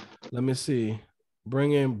 Let me see.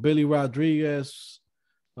 Bring in Billy Rodriguez.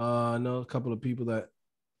 I know a couple of people that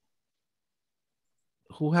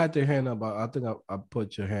who had their hand up. I think I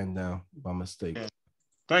put your hand down by mistake.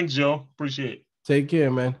 Thanks, Joe. Appreciate it. Take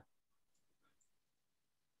care, man.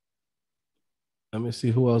 Let me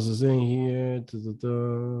see who else is in here.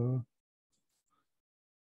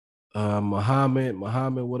 Muhammad,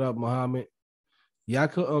 what up, Muhammad? Y'all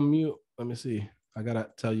could unmute. Let me see. I gotta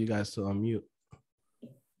tell you guys to unmute.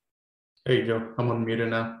 Hey, Joe, I'm unmuted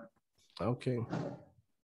now. Okay.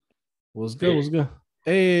 What's good? What's good?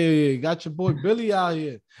 Hey, got your boy Billy out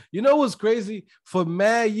here. You know what's crazy? For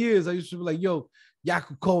mad years, I used to be like, yo, y'all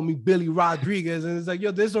could call me Billy Rodriguez. And it's like,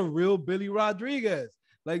 yo, there's a real Billy Rodriguez.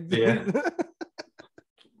 Like, yeah.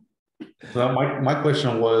 So my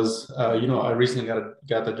question was, I recently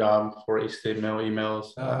got the job for HTML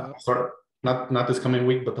emails. Start not this coming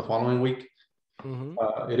week, but the following week.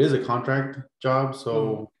 Mm-hmm. It is a contract job,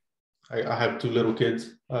 so I have two little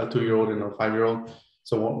kids, a 2-year-old and a 5-year-old.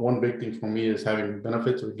 So one big thing for me is having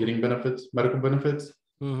benefits or getting benefits, medical benefits.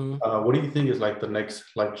 Mm-hmm. What do you think is like the next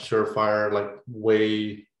like surefire like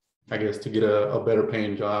way, I guess, to get a better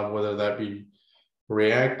paying job, whether that be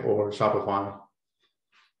React or Shopify?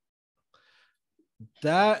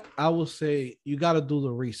 That I will say you got to do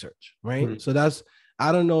the research, right? Mm-hmm. So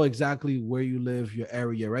I don't know exactly where you live, your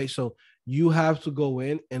area, right? So you have to go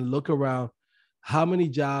in and look around. How many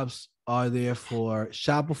jobs are there for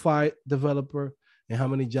Shopify developer, and how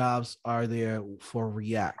many jobs are there for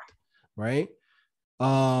React, right?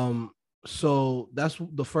 So that's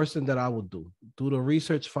the first thing that I would do. Do the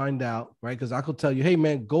research, find out, right? Because I could tell you, hey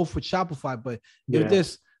man, go for Shopify, but if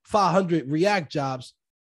there's 500 React jobs,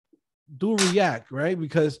 do React, right?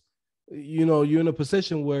 Because you're in a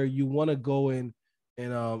position where you want to go in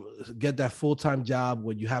and get that full-time job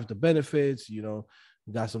where you have the benefits, you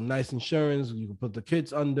got some nice insurance, you can put the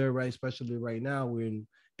kids under, right? Especially right now, we're in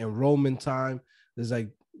enrollment time. There's like,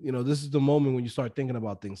 this is the moment when you start thinking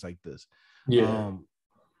about things like this. Yeah.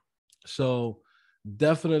 So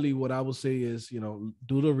definitely what I would say is, do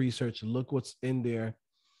the research, look what's in there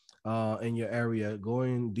in your area. Go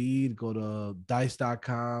Indeed, go to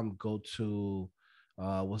dice.com, go to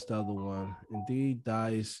what's the other one? Indeed,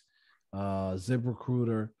 Dice,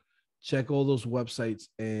 ZipRecruiter. Check all those websites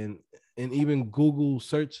and even Google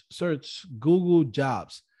search Google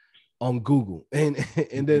jobs on Google, and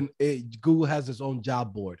then Google has its own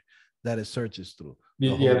job board that it searches through.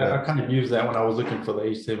 Yeah, I kind of used that when I was looking for the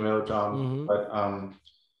HTML job, but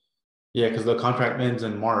yeah, because the contract ends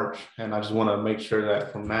in March, and I just want to make sure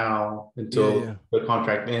that from now until the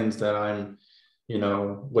contract ends, that I'm,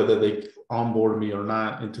 whether they onboard me or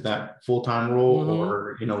not into that full-time role,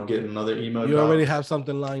 or get another email you job. already have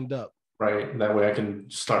something lined up, right? That way I can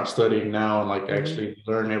start studying now and like actually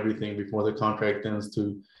learn everything before the contract ends,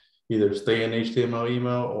 to either stay in HTML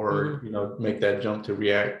email or make that jump to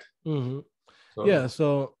React.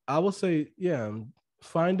 So I would say,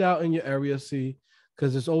 find out in your area, see,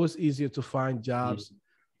 because it's always easier to find jobs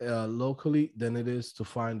locally than it is to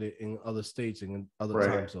find it in other states and in other Right.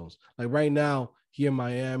 time zones. Like right now here in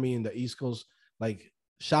Miami and the East Coast, like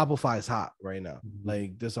Shopify is hot right now. Mhm.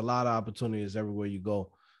 Like there's a lot of opportunities everywhere you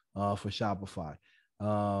go for Shopify.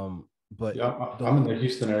 But yeah, I'm in the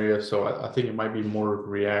Houston area, so I think it might be more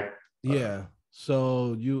React. Yeah.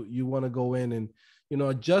 So you want to go in and, you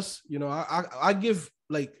know, just, you know, I give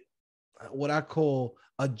like what I call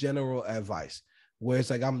a general advice, where it's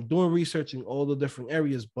like I'm doing research in all the different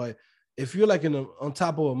areas, but if you're like on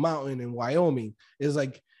top of a mountain in Wyoming, it's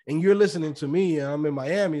like, and you're listening to me and I'm in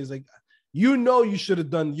Miami, it's like, you know, you should have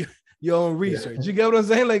done your own research. Yeah. You get what I'm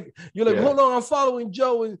saying? Like, you're like, Yeah. hold on, I'm following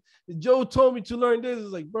Joe, and Joe told me to learn this. It's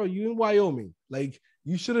like, bro, you in Wyoming. Like,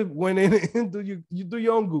 you should have went in and you do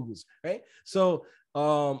your own Googles, right? So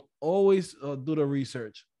always do the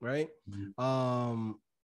research, right? Mhm.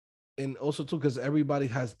 And also too, because everybody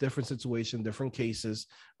has different situations, different cases,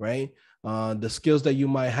 right? The skills that you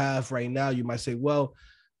might have right now, you might say, well,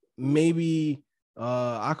 maybe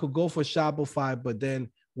I could go for Shopify, but then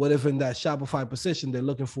what if in that Shopify position they're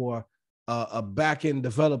looking for a back-end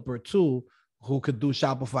developer too who could do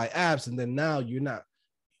Shopify apps, and then now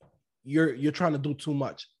you're trying to do too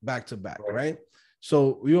much back to back, right?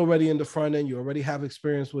 So you're already in the front end, you already have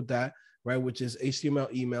experience with that, right? Which is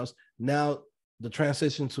HTML emails. Now the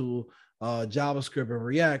transition to JavaScript and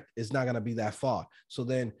React is not going to be that far. So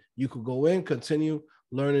then you could go in, continue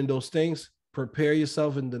learning those things, prepare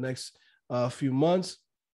yourself in the next few months,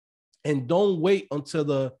 and don't wait until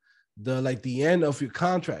the end of your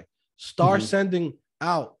contract. Start sending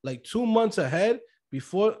out like 2 months ahead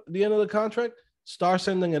before the end of the contract. Start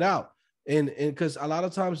sending it out. And because a lot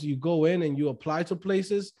of times you go in and you apply to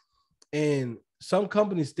places, and some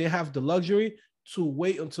companies, they have the luxury to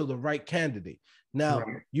wait until the right candidate. Now,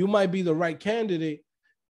 you might be the right candidate,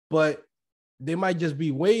 but they might just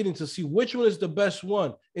be waiting to see which one is the best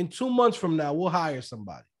one. In 2 months from now, we'll hire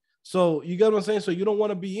somebody. So you get what I'm saying? So you don't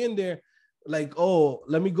want to be in there like, oh,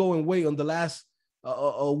 let me go and wait on the last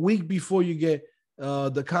a week before you get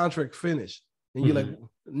the contract finished. And you're like,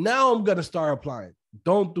 now I'm going to start applying.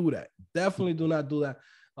 Don't do that. Definitely do not do that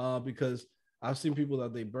because I've seen people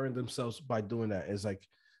that they burn themselves by doing that. It's like,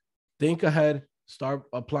 think ahead, start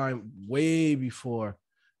applying way before.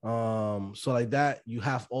 So like that, you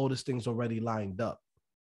have all these things already lined up.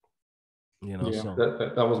 You know, yeah, so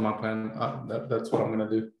that was my plan. That's what I'm going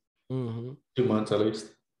to do. 2 months at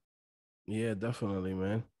least. Yeah, definitely,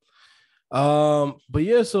 man. But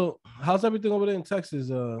yeah, so how's everything over there in Texas?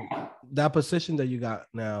 That position that you got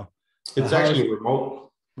now. It's actually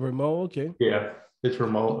remote. Remote, okay. Yeah, it's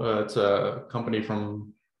remote. It's a company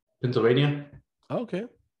from Pennsylvania. Okay,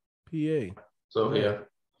 PA. So nice. yeah,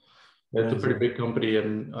 it's a pretty big company,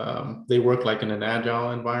 and they work like in an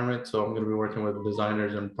agile environment. So I'm going to be working with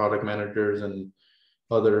designers and product managers and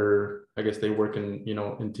other. I guess they work in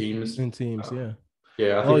in teams. In teams, yeah.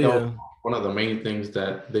 Yeah, I think that was one of the main things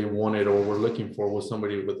that they wanted or were looking for was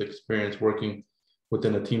somebody with experience working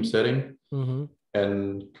within a team setting.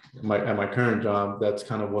 And at my current job, that's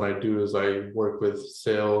kind of what I do is I work with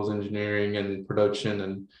sales, engineering, and production.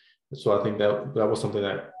 And so I think that was something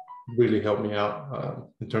that really helped me out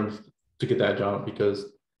in terms to get that job because,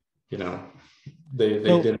 they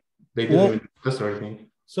didn't even discuss or anything.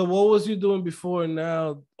 So what was you doing before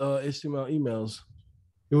now HTML emails?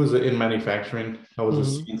 It was in manufacturing. I was a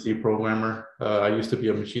CNC programmer. I used to be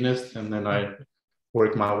a machinist, and then I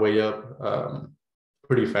worked my way up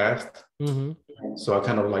pretty fast. So I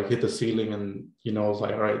kind of like hit the ceiling, and I was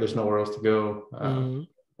like, all right, there's nowhere else to go.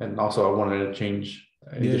 And also I wanted to change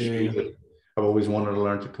industries. Yeah. I've always wanted to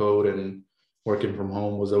learn to code, and working from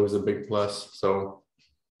home was always a big plus. So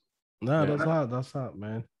that's hot,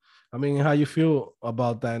 man. I mean, how you feel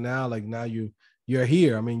about that now? Like now you're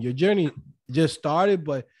here. I mean, your journey just started,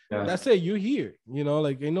 but that's it. You're here.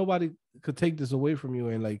 Like ain't nobody could take this away from you.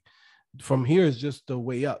 And like from here is just the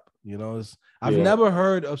way up. I've never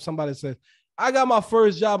heard of somebody say, I got my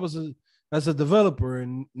first job as a developer,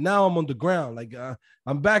 and now I'm on the ground. Like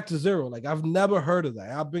I'm back to zero. Like I've never heard of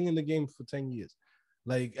that. I've been in the game for 10 years.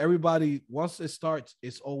 Like everybody, once it starts,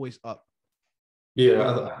 it's always up.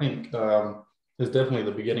 Yeah, I think it's definitely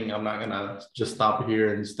the beginning. I'm not gonna just stop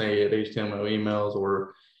here and stay at HTML emails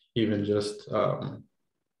or even just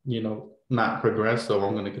not progress. So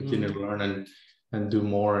I'm gonna continue to learn and do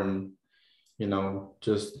more and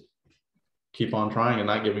just keep on trying and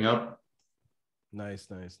not giving up. Nice.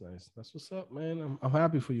 That's what's up, man. I'm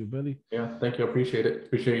happy for you, Billy. Yeah, thank you. I appreciate it.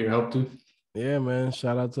 Appreciate your help too. Yeah, man.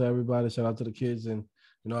 Shout out to everybody. Shout out to the kids. And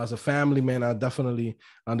as a family, man, I definitely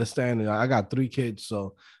understand it. I got 3 kids,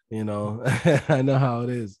 so I know how it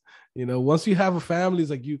is. You know, once you have a family,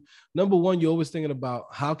 it's like number one, you're always thinking about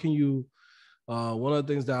how can you, one of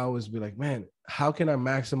the things that I always be like, man, how can I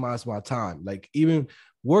maximize my time? Like even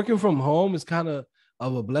working from home is kind of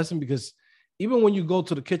a blessing because even when you go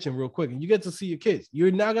to the kitchen real quick and you get to see your kids,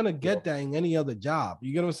 you're not going to get that in any other job.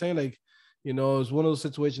 You get what I'm saying? Like, you know, it's one of those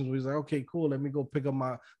situations where he's like, okay, cool. Let me go pick up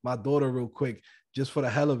my daughter real quick just for the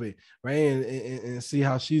hell of it. Right. And see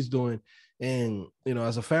how she's doing. And, you know,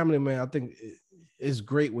 as a family man, I think it's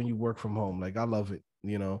great when you work from home. Like I love it,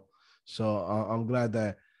 you know? So I'm glad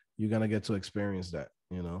that you're going to get to experience that,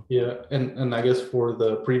 you know? Yeah. And I guess for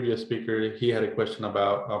the previous speaker, he had a question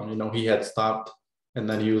about, you know, he had stopped and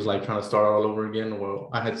then he was like trying to start all over again. Well,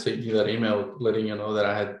 I had sent you that email letting you know that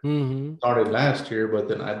I had started last year, but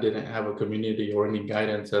then I didn't have a community or any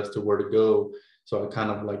guidance as to where to go. So I kind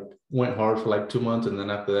of like went hard for like 2 months. And then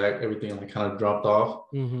after that, everything like kind of dropped off.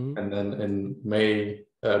 And then in May,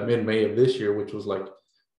 mid-May of this year, which was like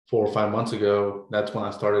 4 or 5 months ago, that's when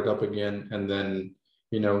I started up again. And then,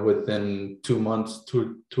 you know, within 2 months,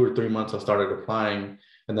 two or 3 months, I started applying.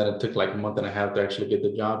 And then it took like a month and a half to actually get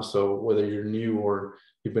the job. So whether you're new or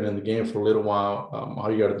you've been in the game for a little while, all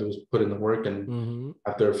you got to do is put in the work. And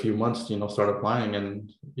after a few months, you know, start applying and,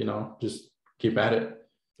 you know, just keep at it.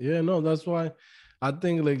 Yeah, no, that's why I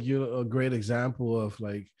think like you're a great example of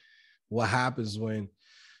like what happens when,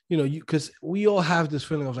 you know, because we all have this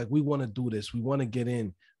feeling of like, we want to do this. We want to get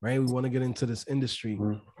in, right? We want to get into this industry.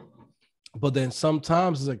 But then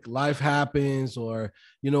sometimes it's like life happens, or,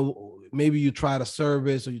 you know, maybe you try to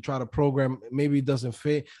service or you try to program, maybe it doesn't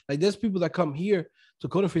fit. Like there's people that come here to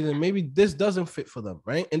CodingPhase and maybe this doesn't fit for them,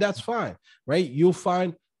 right? And that's fine, right? You'll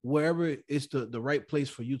find wherever it's the right place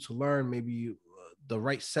for you to learn, maybe the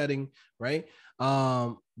right setting, right?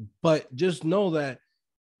 But just know that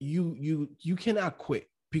you cannot quit.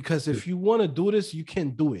 Because if you want to do this, you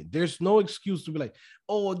can do it. There's no excuse to be like,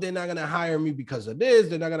 oh, they're not going to hire me because of this.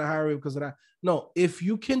 They're not going to hire me because of that. No, if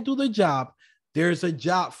you can do the job, there's a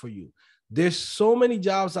job for you. There's so many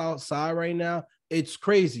jobs outside right now. It's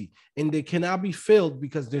crazy. And they cannot be filled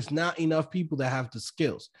because there's not enough people that have the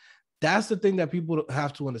skills. That's the thing that people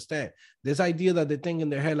have to understand. This idea that they think in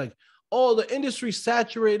their head, like, oh, the industry's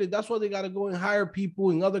saturated. That's why they got to go and hire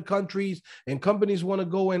people in other countries, and companies want to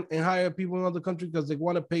go and hire people in other countries because they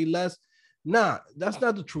want to pay less. Nah, that's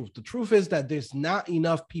not the truth. The truth is that there's not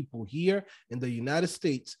enough people here in the United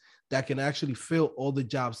States that can actually fill all the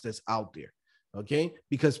jobs that's out there, okay?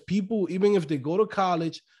 Because people, even if they go to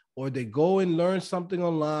college or they go and learn something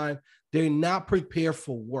online, they're not prepared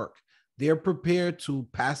for work. They're prepared to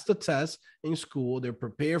pass the test in school. They're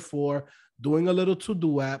prepared for doing a little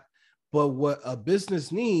to-do app. But what a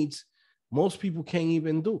business needs, most people can't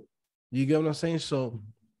even do. You get what I'm saying? So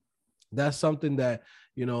that's something that,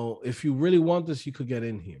 you know, if you really want this, you could get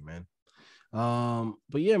in here, man.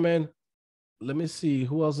 But yeah, man, let me see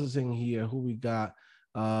who else is in here. Who we got?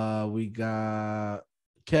 We got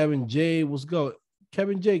Kevin J. What's good?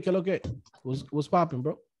 Kevin J. Okay. What's popping,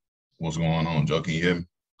 bro? What's going on, Joe? Can you hear me?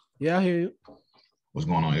 Yeah, I hear you. What's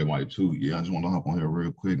going on, everybody, too? Yeah, I just want to hop on here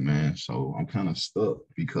real quick, man. So I'm kind of stuck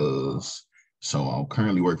because, I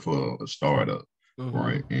currently work for a startup,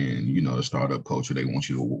 right? And, you know, the startup culture, they want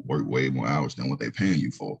you to work way more hours than what they're paying you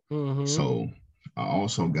for. So I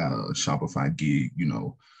also got a Shopify gig, you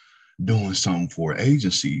know, doing something for an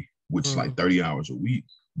agency, which is like 30 hours a week.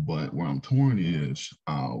 But where I'm torn is,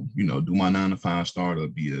 you know, do my 9-to-5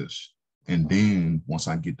 startup BS. And then once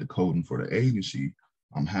I get the coding for the agency,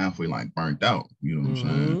 I'm halfway like burnt out, you know what I'm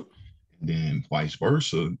saying? And then vice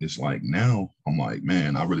versa, it's like now I'm like,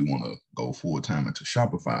 man, I really want to go full time into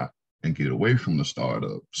Shopify and get away from the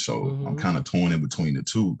startup. So I'm kind of torn in between the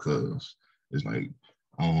two because it's like,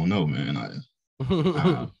 I don't know, man.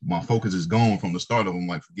 My focus is gone from the startup. I'm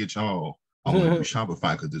like, forget y'all. I want to do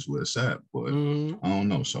Shopify because this is where it's at. But I don't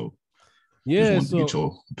know. So yeah, just wanted to get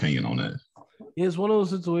your opinion on that. It's one of those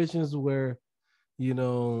situations where, you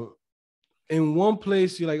know, in one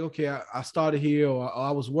place, you're like, okay, I started here or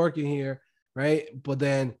I was working here, right? But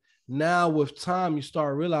then now with time, you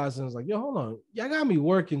start realizing it's like, yo, hold on. Y'all got me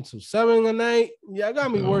working till 7 at night. Y'all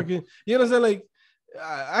got me working. You know what I'm saying? Like,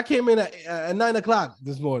 I came in at 9 o'clock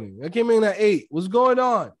this morning. I came in at 8. What's going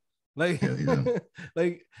on? Like,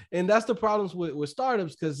 like, and that's the problems with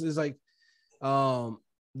startups because it's like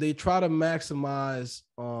they try to maximize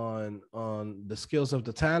on the skills of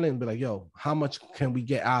the talent and be like, yo, how much can we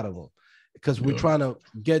get out of them? Because we're trying to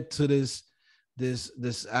get to this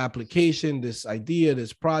application, this idea,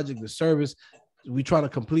 this project, this service. We're trying to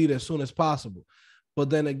complete it as soon as possible. But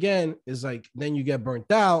then again, it's like, then you get burnt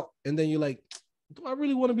out and then you're like, do I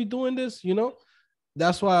really want to be doing this? You know,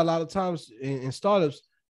 that's why a lot of times in startups,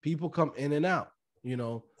 people come in and out, you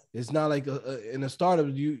know, It's not like in a startup,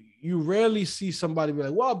 you rarely see somebody be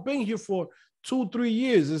like, well, I've been here for 2-3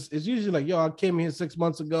 years. It's usually like, yo, I came here 6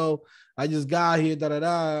 months ago. I just got here,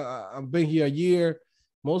 I've been here a year.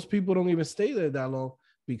 Most people don't even stay there that long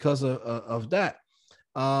because of that.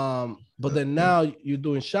 But then now you're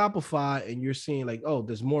doing Shopify and you're seeing like, oh,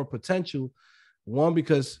 there's more potential. One,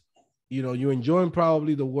 because, you're enjoying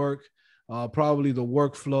probably the work, probably the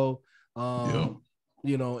workflow,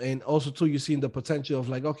 and also too, you're seeing the potential of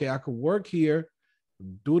like, okay, I could work here,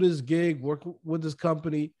 do this gig, work with this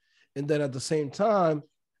company. And then at the same time,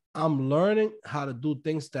 I'm learning how to do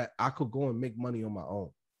things that I could go and make money on my own,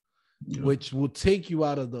 which will take you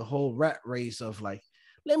out of the whole rat race of like,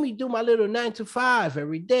 let me do my little 9 to 5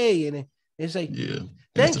 every day. And it's like,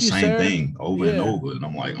 thank you, same thing over and over. And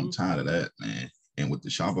I'm like, Mm-hmm. I'm tired of that, man. And with the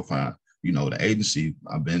Shopify, the agency,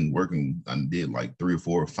 I've been working, I did like 3 or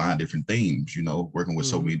 4 or 5 different things, working with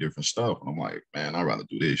so many different stuff. And I'm like, man, I'd rather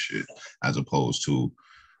do this shit as opposed to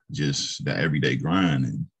just the everyday grind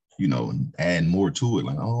and, and add more to it.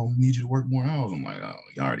 Like, oh, we need you to work more hours. I'm like, oh,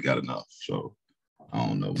 you already got enough. So I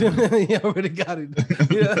don't know. You already got it.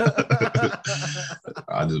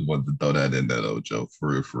 I just wanted to throw that in there, though, Joe.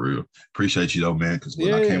 For real. Appreciate you, though, man. Because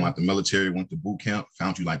when I came out the military, went to boot camp,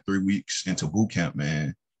 found you like 3 weeks into boot camp,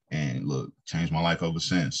 man. And look, changed my life ever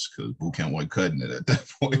since because boot camp wasn't cutting it at that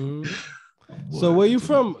point. Mm-hmm. So where you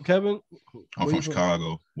from, Kevin? I'm from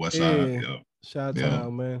Chicago, West Side. Yeah. Shout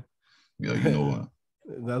out, man. Yeah, you know what?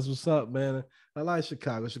 That's what's up, man. I like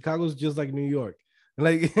Chicago. Chicago's just like New York.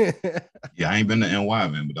 Like, I ain't been to NY,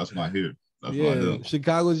 man, but that's not here. That's what I do.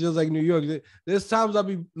 Chicago's just like New York. There's times I'll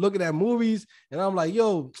be looking at movies and I'm like,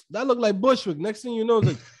 yo, that look like Bushwick. Next thing you know, it's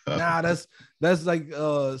like, nah, that's like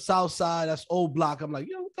South Side, that's Old Block. I'm like,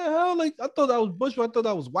 yo, what the hell? Like, I thought that was Bushwick, I thought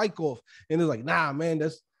that was Wyckoff. And it's like, nah, man,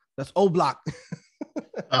 that's Old Block.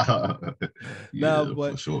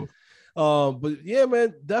 For sure. But yeah,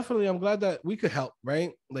 man, definitely I'm glad that we could help,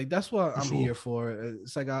 right? Like that's what I'm here for.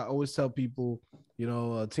 It's like I always tell people,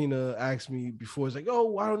 Tina asked me before, it's like,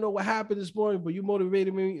 oh, I don't know what happened this morning, but you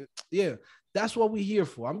motivated me. Yeah, that's what we're here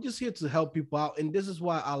for. I'm just here to help people out. And this is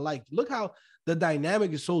why I look how the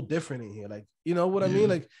dynamic is so different in here. Like, you know what I mean?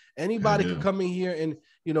 Like anybody can come in here and,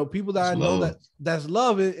 people that I know that's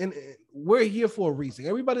love it. And we're here for a reason.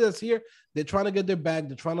 Everybody that's here, they're trying to get their bag.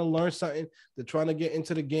 They're trying to learn something. They're trying to get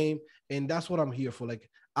into the game. And that's what I'm here for. Like,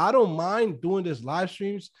 I don't mind doing this live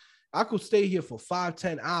streams. I could stay here for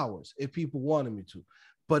 5-10 hours if people wanted me to.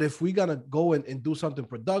 But if we're going to go and do something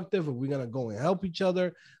productive, if we're going to go and help each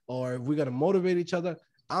other, or if we're going to motivate each other,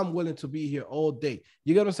 I'm willing to be here all day.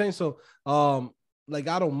 You get what I'm saying? So, like,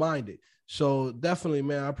 I don't mind it. So definitely,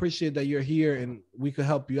 man, I appreciate that you're here and we could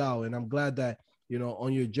help you out. And I'm glad that,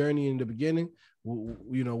 on your journey in the beginning,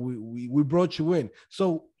 we brought you in.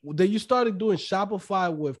 So then you started doing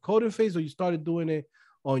Shopify with CodingPhase, or you started doing it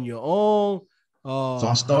on your own? So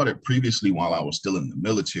I started previously while I was still in the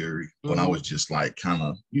military, when I was just like kind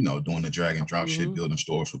of, doing the drag and drop shit, building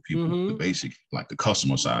stores for people, the basic, like the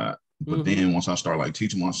customer side. But then once I started like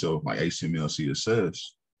teaching myself like HTML, CSS,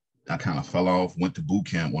 I kind of fell off, went to boot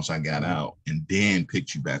camp once I got out, and then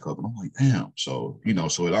picked you back up. And I'm like, damn. So,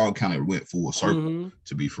 so it all kind of went full circle,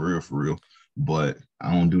 to be for real. But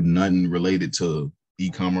I don't do nothing related to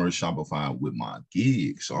e-commerce, Shopify with my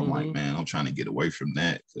gig. So I'm like, man, I'm trying to get away from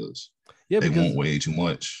that because they want way too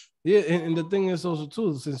much. Yeah, and the thing is also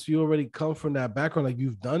too, since you already come from that background, like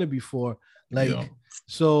you've done it before, like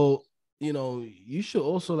so, you should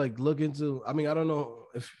also like look into. I mean, I don't know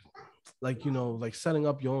if like like setting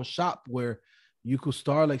up your own shop where you could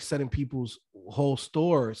start like setting people's whole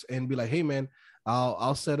stores and be like, hey man,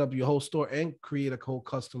 I'll set up your whole store and create a whole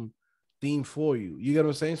custom theme for you. You get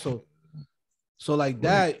what I'm saying? So like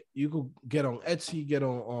that, you could get on Etsy, get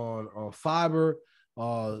on Fiverr.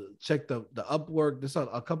 Check the Upwork. There's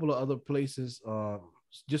a couple of other places.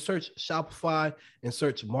 Just search Shopify and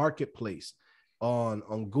search Marketplace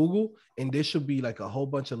on Google, and there should be like a whole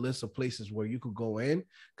bunch of lists of places where you could go in,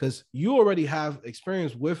 because you already have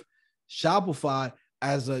experience with Shopify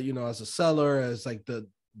as a seller, as like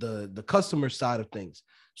the customer side of things.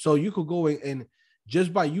 So you could go in and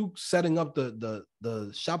just by you setting up the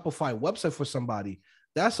Shopify website for somebody,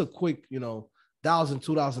 that's a quick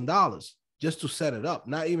 $1,000-$2,000 just to set it up,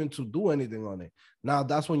 not even to do anything on it. Now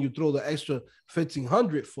that's when you throw the extra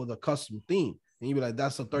 $1,500 for the custom theme, and you be like,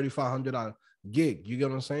 that's a $3,500 gig. You get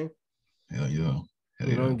what I'm saying? Hell yeah.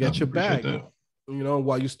 And get your bag.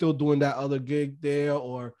 While you're still doing that other gig there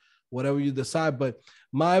or whatever you decide. But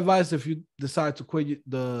my advice, if you decide to quit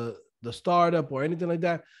the startup or anything like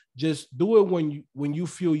that, just do it when you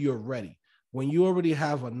feel you're ready. When you already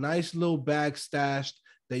have a nice little bag stashed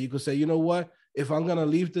that you could say, you know what? if I'm gonna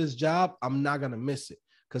leave this job, I'm not gonna miss it.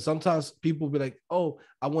 Because sometimes people be like, oh,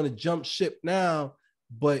 I want to jump ship now,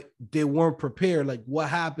 but they weren't prepared. Like, what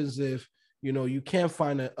happens if, you know, you can't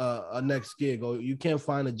find a next gig, or you can't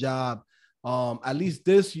find a job? At least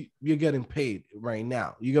this, you're getting paid right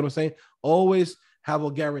now. You get what I'm saying? Always have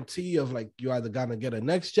a guarantee of like, you're either gonna get a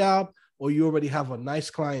next job, or you already have a nice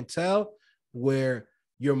clientele where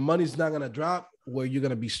your money's not gonna drop, where you're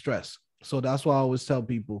gonna be stressed. So that's why I always tell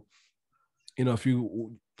people, you know, if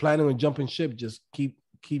you planning on jumping ship, just keep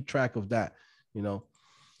track of that, you know.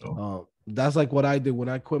 That's like what I did when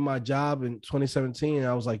I quit my job in 2017.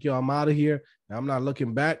 I was like, yo, I'm out of here, and I'm not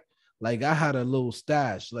looking back. Like, I had a little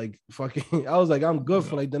stash, like fucking, I was like, I'm good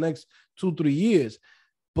for like the next 2-3 years.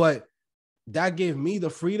 But that gave me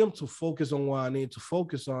the freedom to focus on what I need to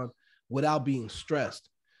focus on without being stressed.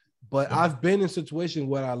 But I've been in situations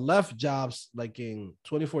where I left jobs, like in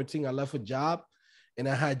 2014, I left a job, and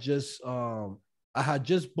I had just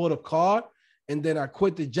bought a car, and then I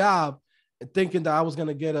quit the job thinking that I was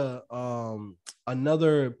gonna get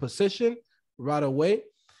another position right away.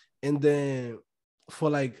 And then for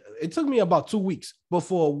like, it took me about 2 weeks, but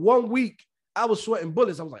for 1 week, I was sweating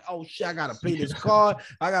bullets. I was like, oh shit, I gotta pay this car.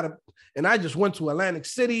 And I just went to Atlantic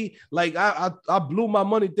City. Like I blew my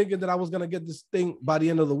money thinking that I was gonna get this thing by the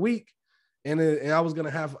end of the week, and I was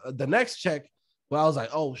gonna have the next check. But I was like,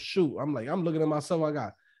 oh shoot, I'm looking at myself. I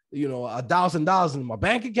got, you know, $1,000 in my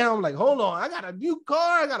bank account. I'm like, hold on, I got a new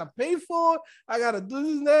car, I gotta pay for it, I gotta do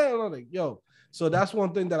this and that. And I'm like, yo. So that's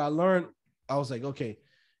one thing that I learned. I was like, okay,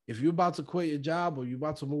 if you're about to quit your job or you're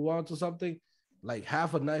about to move on to something, like,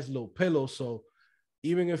 have a nice little pillow. So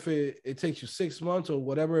even if it takes you 6 months or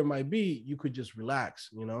whatever it might be, you could just relax,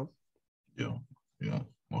 you know? Yeah,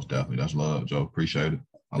 most definitely. That's love, Joe. Appreciate it.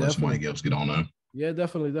 I'll let somebody else get on there. Yeah,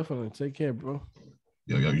 definitely. Take care, bro.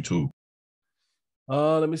 Yeah, you too.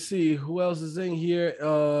 Let me see who else is in here.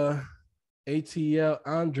 ATL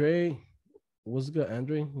Andre. What's good,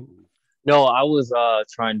 Andre? No, I was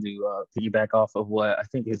trying to piggyback off of what I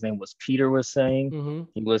think his name was Peter was saying. Mm-hmm.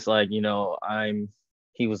 He was like, you know,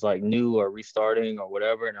 he was like new or restarting or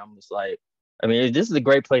whatever, and I'm just like, I mean, this is a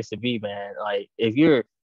great place to be, man. Like, if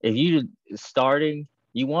you starting,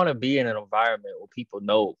 you want to be in an environment where people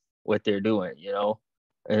know what they're doing, you know,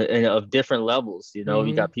 and of different levels. You know,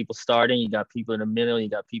 you got people starting, you got people in the middle, you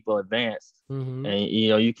got people advanced, and you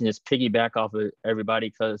know, you can just piggyback off of everybody,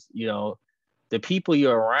 because you know, the people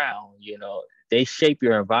you're around, you know, they shape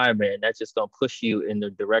your environment, and that's just gonna push you in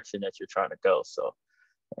the direction that you're trying to go. So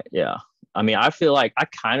yeah, I mean, I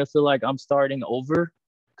kind of feel like I'm starting over,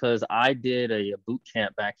 because I did a boot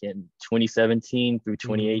camp back in 2017 through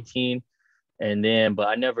 2018. And then, but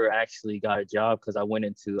I never actually got a job because I went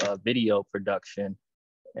into video production,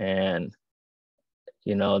 and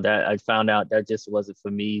you know, that I found out that just wasn't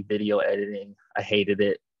for me. Video editing, I hated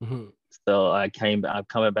it. So I'm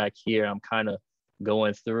coming back here. I'm kind of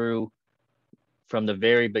going through from the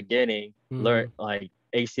very beginning, learn like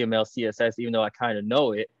HTML, CSS, even though I kind of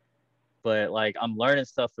know it, but like, I'm learning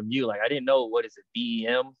stuff from you. Like, I didn't know, what is it,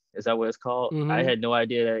 BEM? Is that what it's called? I had no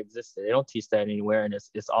idea that existed. They don't teach that anywhere, and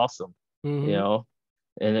it's awesome, you know,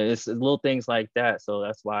 and it's little things like that. So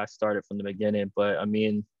that's why I started from the beginning. But I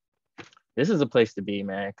mean, this is a place to be,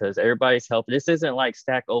 man, because everybody's helping. This isn't like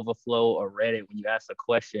Stack Overflow or Reddit when you ask a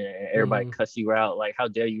question and everybody cuss you out. Like, how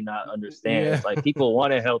dare you not understand? It's like, people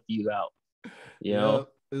want to help you out, you know?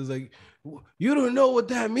 It's like, you don't know what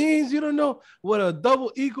that means. You don't know what a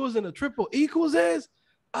double equals and a triple equals is.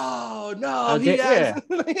 Oh no,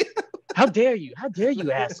 How dare you? How dare you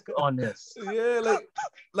ask on this? Yeah,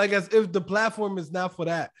 like as if the platform is not for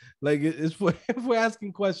that. Like, it's for if we're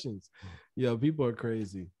asking questions. Yeah, people are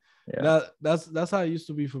crazy. Yeah, that's how it used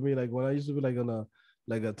to be for me. Like, when I used to be like on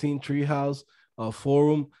a Teen Treehouse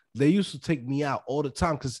forum, they used to take me out all the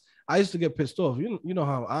time because I used to get pissed off. You know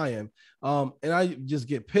how I am. And I just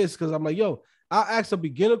get pissed because I'm like, yo, I'll ask a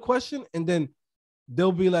beginner question, and then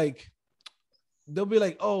they'll be like,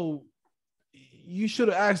 oh, you should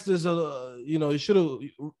have asked this, you know, you should have,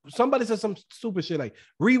 somebody said some stupid shit like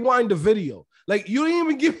rewind the video. Like, you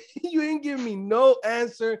ain't give me no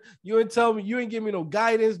answer. You ain't tell me, you ain't give me no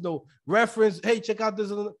guidance, no reference. Hey, check out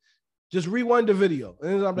this. Just rewind the video.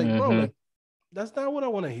 And I'm like, bro, like, that's not what I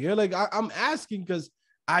want to hear. Like, I'm asking because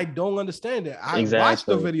I don't understand it. I watched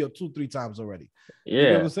the video 2-3 times already. Yeah. You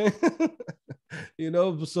know what I'm saying? You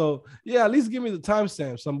know, so yeah, at least give me the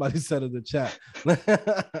timestamp. Somebody said in the chat.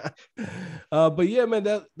 But yeah, man,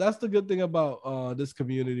 that's the good thing about this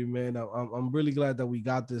community, man. I'm really glad that we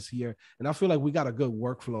got this here, and I feel like we got a good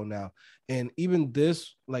workflow now. And even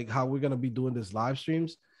this, like how we're gonna be doing this live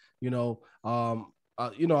streams, you know, I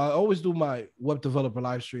always do my web developer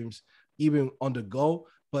live streams even on the go.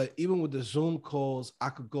 But even with the Zoom calls, I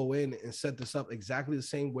could go in and set this up exactly the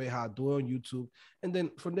same way how I do it on YouTube. And then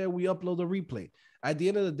from there, we upload a replay. At the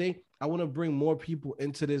end of the day, I want to bring more people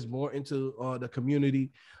into this, more into the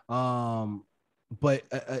community. But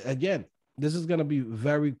again, this is going to be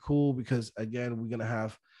very cool because, again, we're going to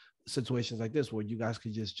have situations like this where you guys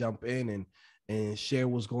could just jump in and share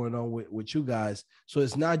what's going on with you guys. So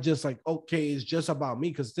it's not just like, okay, it's just about me,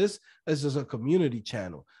 because this is just a community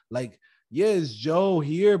channel. Like, yeah, it's Joe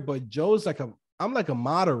here, but Joe's like I'm like a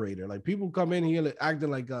moderator. Like, people come in here acting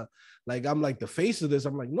like I'm like the face of this.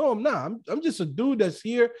 I'm like, no, I'm not. I'm just a dude that's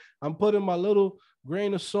here. I'm putting my little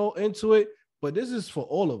grain of salt into it. But this is for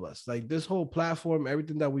all of us. Like, this whole platform,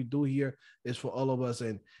 everything that we do here is for all of us.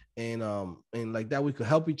 And like that, we could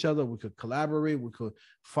help each other. We could collaborate. We could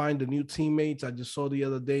find the new teammates. I just saw the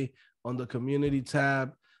other day on the community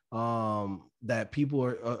tab that people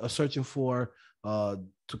are searching for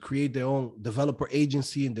to create their own developer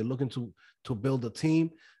agency, and they're looking to build a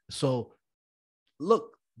team. So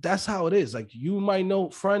look, that's how it is. Like, you might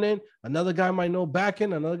know front end, another guy might know back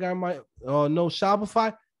end, another guy might know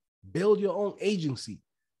Shopify. Build your own agency,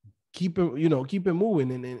 keep it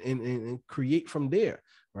moving and create from there,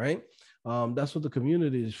 right? That's what the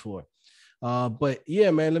community is for. But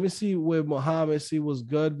yeah, man, let me see where Muhammad, see what's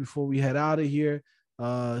good before we head out of here.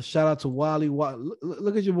 Shout out to Wally.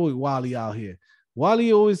 Look at your boy Wally out here. Wally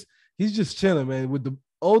he's just chilling, man, with the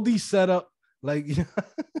OD setup. Like,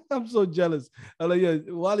 I'm so jealous. I'm like, yeah,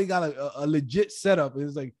 Wally got a legit setup.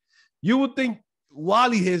 It's like, you would think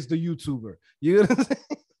Wally is the YouTuber. You know what I'm saying?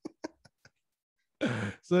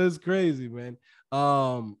 So it's crazy, man.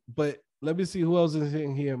 But let me see who else is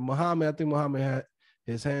in here. Muhammad, I think Muhammad had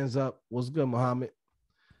his hands up. What's good, Muhammad?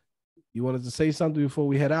 You wanted to say something before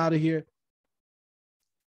we head out of here?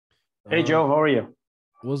 Hey, Joe, how are you?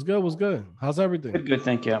 What's good? What's good? How's everything? Good,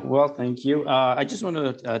 thank you. Well, thank you. I just want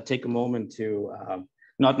to take a moment to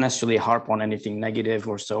not necessarily harp on anything negative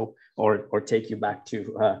or so, or take you back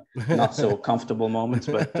to not so comfortable moments,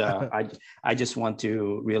 but I just want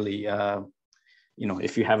to really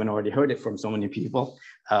if you haven't already heard it from so many people,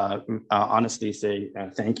 honestly say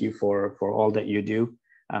thank you for all that you do,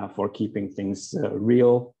 for keeping things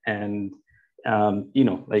real, and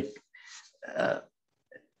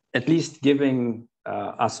at least giving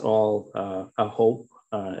us all a hope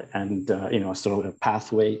and sort of a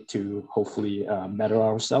pathway to hopefully better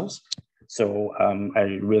ourselves. So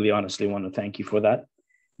I really honestly want to thank you for that.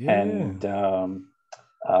 Yeah. And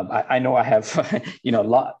I know I have, a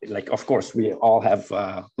lot, like, of course, we all have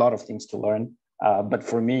a lot of things to learn. But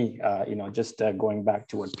for me, just going back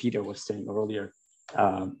to what Peter was saying earlier,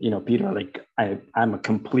 Peter, like, I'm a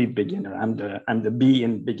complete beginner. I'm the B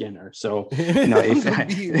in beginner. So, if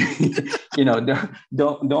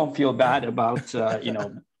don't feel bad about,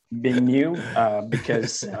 being new,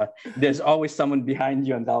 because there's always someone behind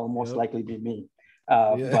you, and that will most likely be me.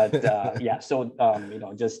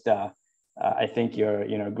 I think you're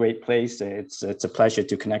in a great place. It's a pleasure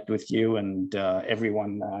to connect with you and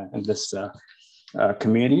everyone in this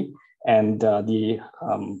community. And the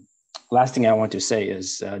last thing I want to say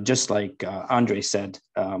is just like Andre said,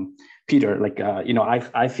 Peter, like,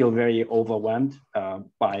 I feel very overwhelmed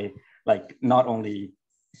by, like, not only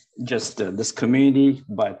just this community,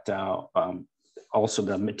 but also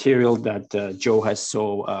the material that Joe has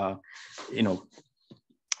so,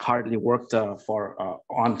 hardly worked for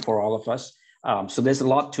all of us. So there's a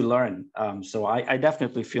lot to learn. So I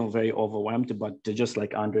definitely feel very overwhelmed, but just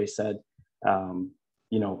like Andre said,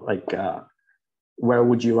 where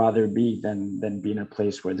would you rather be than be in a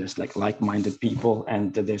place where there's like-minded people,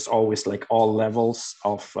 and there's always like all levels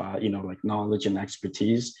of, knowledge and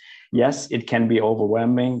expertise. Yes, it can be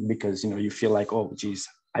overwhelming because, you feel like, oh, geez,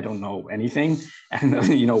 I don't know anything. And,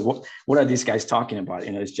 what are these guys talking about?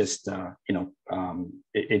 It's just,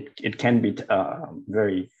 it can be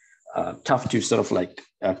very tough to sort of like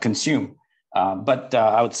consume. But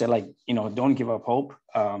I would say, like, don't give up hope.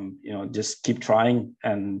 Just keep trying.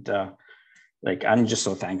 And I'm just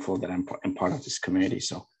so thankful that I'm part of this community.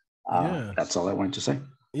 So that's all I wanted to say.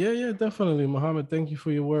 Yeah, definitely. Mohammed, thank you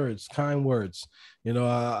for your words, kind words.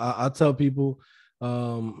 I tell people,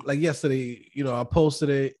 like yesterday, I posted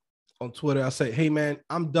it on Twitter. I said, hey man,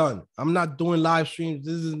 I'm done. I'm not doing live streams.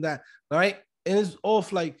 This and that. All right. And it's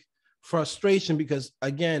off like frustration because,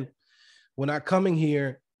 again, when I come in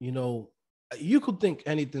here, you could think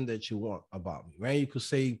anything that you want about me, right? You could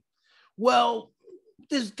say, well,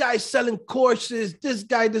 this guy's selling courses, this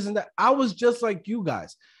guy, this and that. I was just like you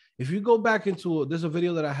guys. If you go back into there's a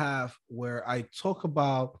video that I have where I talk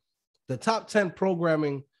about the top 10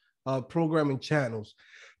 programming channels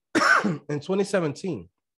in 2017.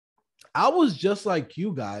 I was just like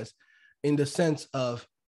you guys in the sense of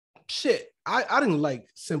shit. I didn't like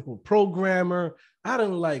Simple Programmer. I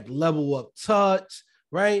didn't like Level Up Touch,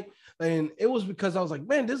 right? And it was because I was like,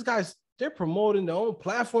 man, these guys, they're promoting their own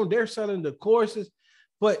platform. They're selling the courses.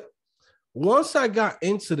 But once I got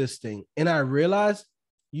into this thing and I realized,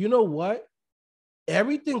 you know what?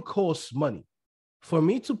 Everything costs money. For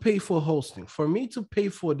me to pay for hosting, for me to pay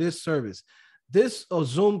for this service, this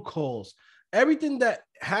Zoom calls, everything that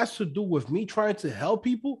has to do with me trying to help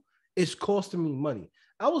people is costing me money.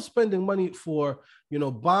 I was spending money for,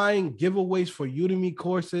 buying giveaways for Udemy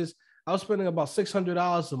courses. I was spending about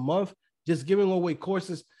 $600 a month just giving away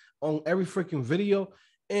courses on every freaking video.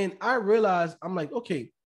 And I realized, I'm like,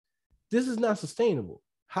 okay, this is not sustainable.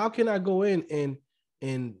 How can I go in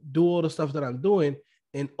and do all the stuff that I'm doing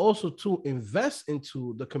and also to invest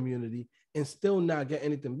into the community and still not get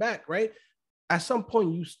anything back, right? At some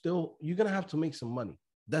point, you're going to have to make some money.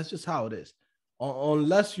 That's just how it is.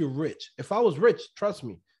 Unless you're rich. If I was rich, trust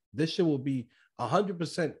me, this shit will be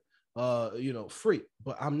 100% free.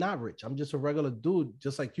 But I'm not rich. I'm just a regular dude,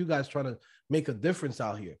 just like you guys trying to make a difference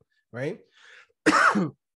out here, right?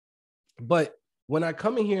 But when I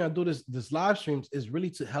come in here and do this live streams, is really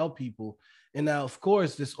to help people. And now, of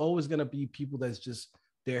course, there's always gonna be people that's just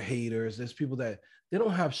they're haters. There's people that they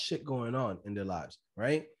don't have shit going on in their lives,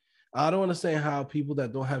 right? I don't understand how people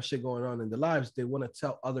that don't have shit going on in their lives, they want to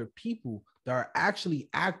tell other people that are actually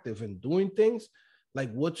active and doing things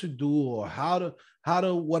like what to do or how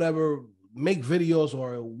to whatever make videos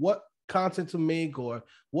or what content to make or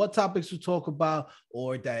what topics to talk about,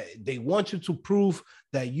 or that they want you to prove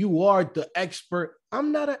that you are the expert.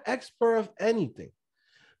 I'm not an expert of anything,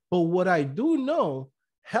 but what I do know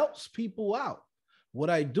helps people out. What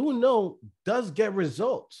I do know does get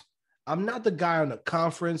results. I'm not the guy on a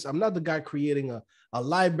conference. I'm not the guy creating a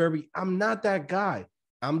library. I'm not that guy.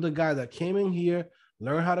 I'm the guy that came in here,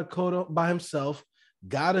 learned how to code by himself,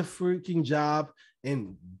 got a freaking job,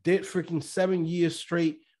 and did freaking 7 years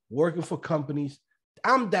straight working for companies.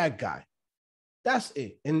 I'm that guy. That's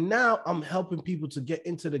it. And now I'm helping people to get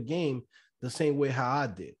into the game the same way how I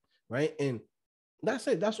did, right? And that's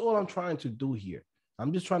it. That's all I'm trying to do here.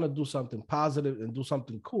 I'm just trying to do something positive and do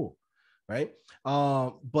something cool, right?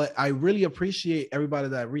 But I really appreciate everybody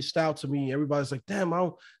that reached out to me. Everybody's like, damn,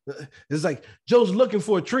 it's like Joe's looking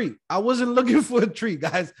for a treat. I wasn't looking for a treat,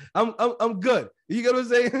 guys. I'm good. You get what I'm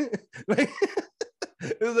saying? Like,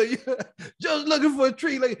 it's like Joe's looking for a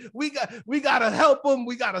treat. Like we gotta help him.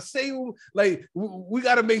 We gotta save him. Like we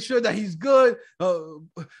gotta make sure that he's good.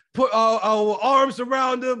 Put our arms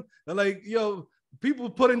around him. And like people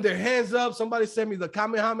putting their hands up. Somebody sent me the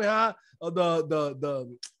Kamehameha.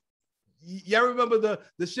 Y'all remember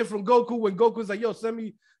the shit from Goku when Goku's like, yo, send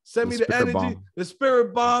me the energy, bomb. The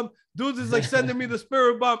spirit bomb. Dudes is like sending me the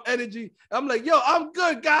spirit bomb energy. I'm like, yo, I'm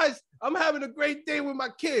good, guys. I'm having a great day with my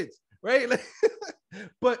kids, right? Like,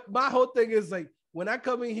 but my whole thing is like, when I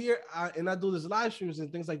come in here and I do this live streams and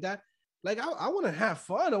things like that, like I want to have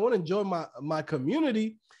fun. I want to enjoy my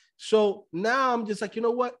community. So now I'm just like, you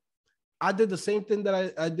know what? I did the same thing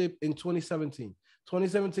that I did in 2017.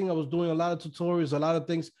 2017, I was doing a lot of tutorials, a lot of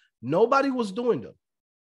things. Nobody was doing them.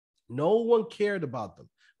 No one cared about them,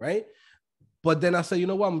 right? But then I said, you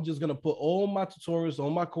know what? I'm just going to put all my tutorials,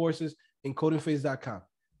 all my courses in CodingPhase.com.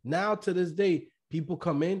 Now to this day, people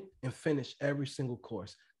come in and finish every single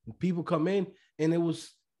course. People come in and it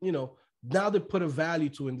was, now they put a value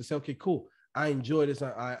to it and they say, okay, cool. I enjoy this.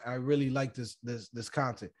 I really like this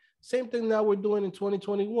content. Same thing now we're doing in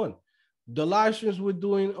 2021. The live streams we're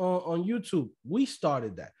doing on YouTube, we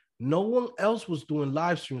started that. No one else was doing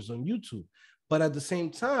live streams on YouTube. But at the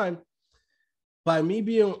same time, by me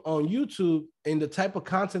being on YouTube and the type of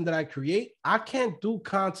content that I create, I can't do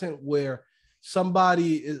content where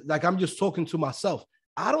somebody is like, I'm just talking to myself.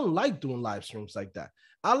 I don't like doing live streams like that.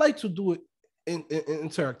 I like to do it in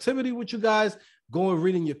interactivity with you guys, going,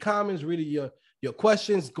 reading your comments, reading your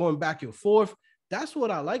questions, going back and forth. That's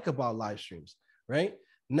what I like about live streams, right?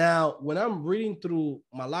 Now, when I'm reading through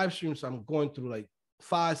my live streams, I'm going through like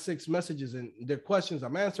 5-6 messages and their questions,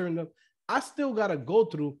 I'm answering them. I still got to go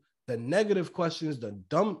through the negative questions, the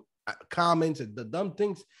dumb comments, and the dumb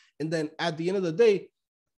things. And then at the end of the day,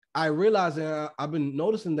 I realized, and I've been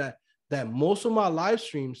noticing that most of my live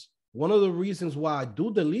streams, one of the reasons why I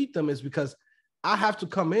do delete them is because I have to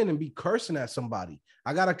come in and be cursing at somebody.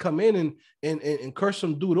 I got to come in and curse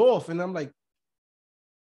some dude off. And I'm like,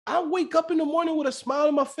 I wake up in the morning with a smile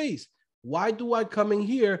on my face. Why do I come in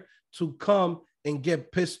here to come and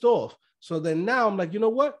get pissed off? So then now I'm like, you know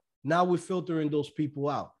what? Now we're filtering those people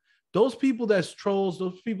out. Those people that's trolls,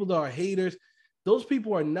 those people that are haters, those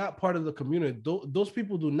people are not part of the community. Those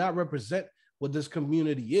people do not represent what this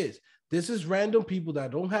community is. This is random people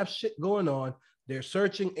that don't have shit going on. They're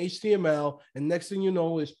searching HTML, and next thing you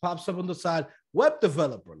know, it pops up on the side, web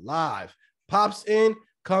developer live, pops in,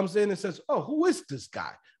 comes in and says, oh, who is this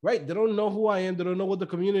guy, right? They don't know who I am. They don't know what the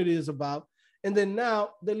community is about. And then now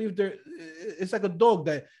they leave their, it's like a dog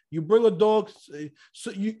that you bring a dog.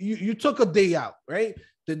 So you took a day out, right?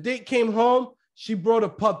 The date came home, she brought a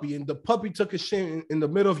puppy, and the puppy took a shit in the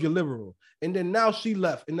middle of your living room. And then now she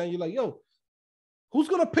left. And then you're like, yo, who's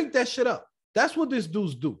going to pick that shit up? That's what these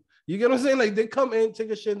dudes do. You get what I'm saying? Like they come in,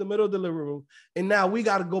 take a shit in the middle of the living room, and now we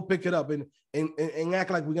got to go pick it up and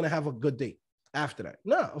act like we're going to have a good date after that.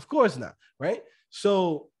 No, of course not, right?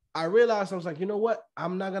 So I realized, I was like, you know what?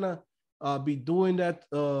 I'm not going to be doing that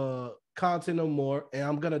content no more, and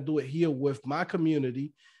I'm going to do it here with my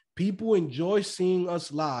community. People enjoy seeing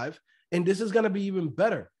us live, and this is going to be even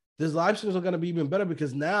better. These live streams are going to be even better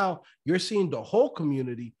because now you're seeing the whole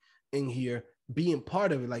community in here being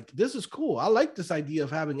part of it. Like, this is cool. I like this idea of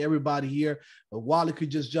having everybody here. Wally could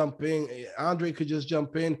just jump in. Andre could just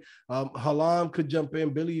jump in. Halam could jump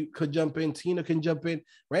in. Billy could jump in. Tina can jump in,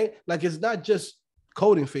 right? Like, it's not just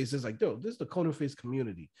CodingPhase. It's like, dude, this is the CodingPhase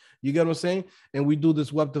community. You get what I'm saying? And we do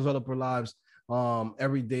this web developer lives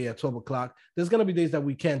every day at 12 o'clock. There's going to be days that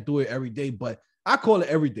we can't do it every day, but I call it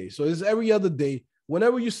every day. So it's every other day.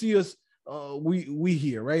 Whenever you see us, we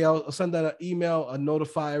here, right? I'll send out an email, I'll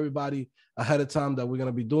notify everybody ahead of time that we're going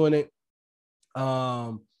to be doing it.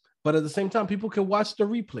 But at the same time, people can watch the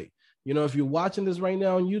replay. You know, if you're watching this right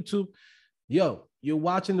now on YouTube, yo, you're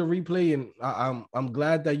watching the replay, and I'm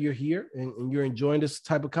glad that you're here and you're enjoying this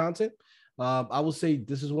type of content. I will say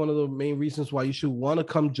this is one of the main reasons why you should want to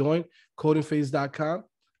come join CodingPhase.com.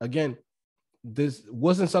 Again, this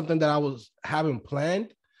wasn't something that I was having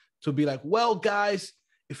planned to be like, well, guys,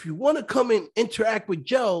 if you want to come and interact with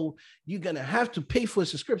Joe, you're going to have to pay for a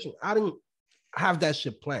subscription. I didn't have that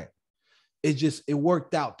shit planned. It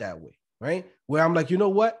worked out that way, right? Where I'm like, you know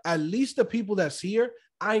what? At least the people that's here,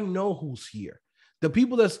 I know who's here. The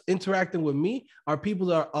people that's interacting with me are people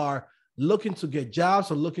that are looking to get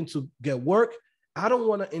jobs or looking to get work. I don't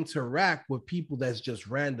want to interact with people that's just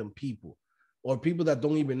random people or people that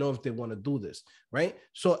don't even know if they want to do this, right?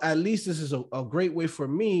 So at least this is a great way for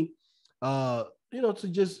me, to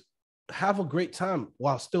just have a great time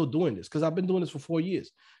while still doing this, because I've been doing this for 4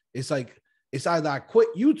 years. It's like, it's either I quit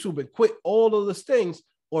YouTube and quit all of those things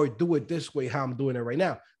or do it this way, how I'm doing it right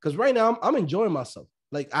now. Because right now I'm enjoying myself.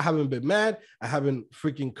 Like, I haven't been mad. I haven't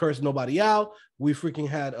freaking cursed nobody out. We freaking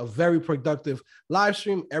had a very productive live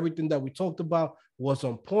stream. Everything that we talked about was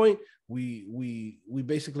on point. We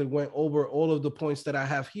basically went over all of the points that I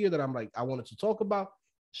have here that I'm like, I wanted to talk about.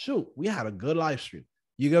 Shoot, we had a good live stream.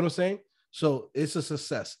 You get what I'm saying? So it's a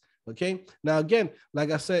success. Okay. Now, again,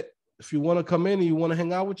 like I said, if you want to come in and you want to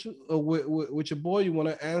hang out with you, with your boy, you want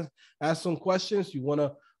to ask some questions, you want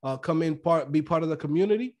to come in, be part of the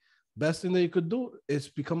community, best thing that you could do is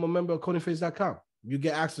become a member of CodingPhase.com. You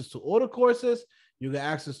get access to all the courses, you get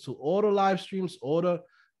access to all the live streams, all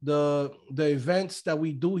the events that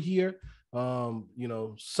we do here.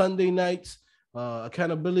 Sunday nights,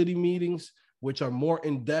 accountability meetings, which are more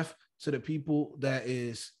in depth to the people that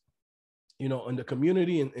is, in the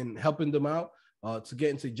community and helping them out to get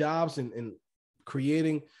into jobs and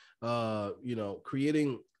creating,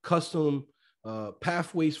 creating custom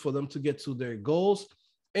pathways for them to get to their goals.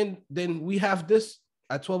 And then we have this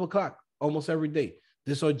at 12 o'clock almost every day.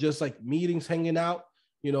 These are just like meetings, hanging out.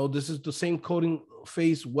 This is the same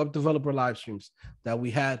CodingPhase web developer live streams that we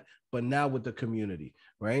had, but now with the community,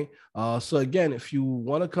 right? So again, if you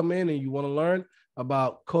want to come in and you want to learn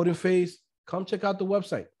about CodingPhase, come check out the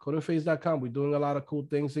website, CodingPhase.com. We're doing a lot of cool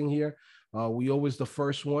things in here. We always the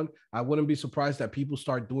first one. I wouldn't be surprised that people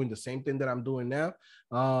start doing the same thing that I'm doing now.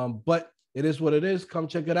 But it is what it is. Come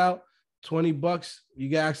check it out. $20. You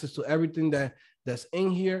get access to everything that's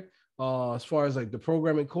in here. As far as like the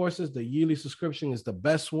programming courses, the yearly subscription is the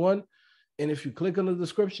best one. And if you click on the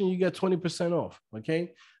description, you get 20% off.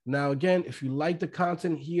 Okay. Now, again, if you like the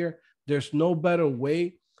content here, there's no better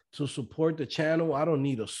way to support the channel. I don't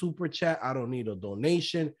need a super chat. I don't need a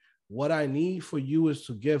donation. What I need for you is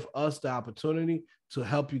to give us the opportunity to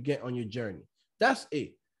help you get on your journey. That's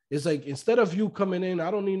it. It's like, instead of you coming in,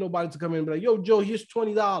 I don't need nobody to come in and be like, yo, Joe, here's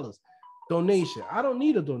 $20 donation. I don't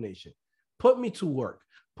need a donation. Put me to work.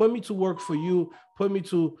 Put me to work for you. Put me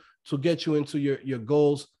to get you into your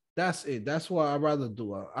goals. That's it. That's what I'd rather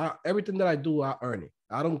do. Everything that I do, I earn it.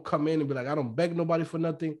 I don't come in and be like, I don't beg nobody for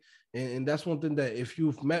nothing. And that's one thing that if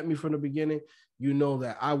you've met me from the beginning, you know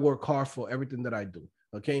that I work hard for everything that I do.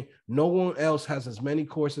 Okay. No one else has as many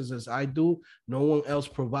courses as I do. No one else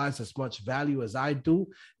provides as much value as I do.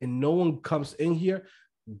 And no one comes in here,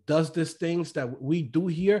 does these things that we do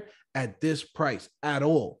here at this price at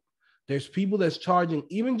all. There's people that's charging,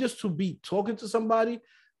 even just to be talking to somebody,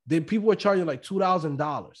 then people are charging like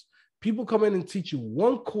 $2,000. People come in and teach you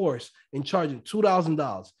one course and charging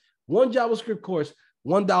 $2,000. One JavaScript course,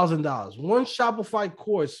 $1,000. One Shopify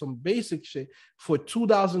course, some basic shit for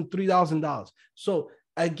 $2,000, $3,000. So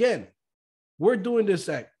again, we're doing this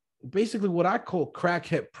at basically what I call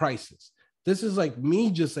crackhead prices. This is like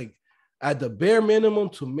me just like at the bare minimum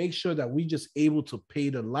to make sure that we just able to pay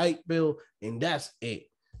the light bill, and that's it,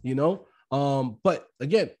 you know? But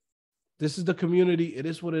again, this is the community. It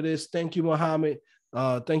is what it is. Thank you, Mohammed.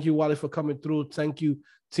 Thank you, Wally, for coming through. Thank you,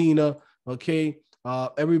 Tina. Okay.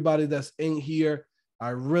 Everybody that's in here, I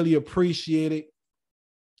really appreciate it.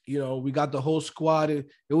 You know, we got the whole squad. It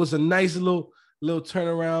was a nice little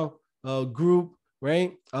turnaround group,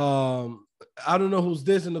 right? I don't know who's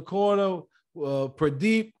this in the corner.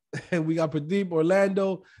 Pradeep. We got Pradeep,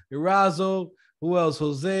 Orlando, Erazo. Who else?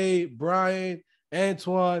 Jose, Brian,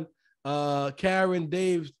 Antoine, Karen,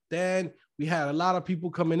 Dave, Dan. We had a lot of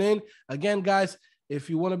people coming in. Again, guys, if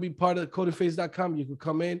you want to be part of CodingPhase.com, you can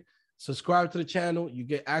come in, subscribe to the channel. You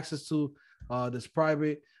get access to this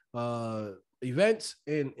private events,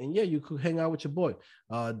 and yeah, you could hang out with your boy.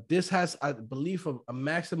 This has, I believe, a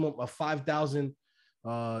maximum of 5,000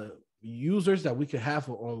 users that we could have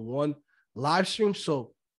on one live stream.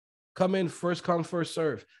 So come in, first come, first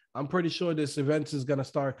serve. I'm pretty sure this event is gonna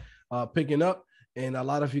start picking up, and a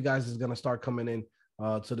lot of you guys is gonna start coming in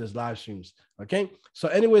to this live streams. Okay. So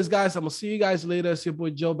anyways, guys, I'm gonna see you guys later. It's your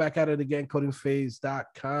boy Joe back at it again,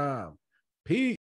 CodingPhase.com. Peace.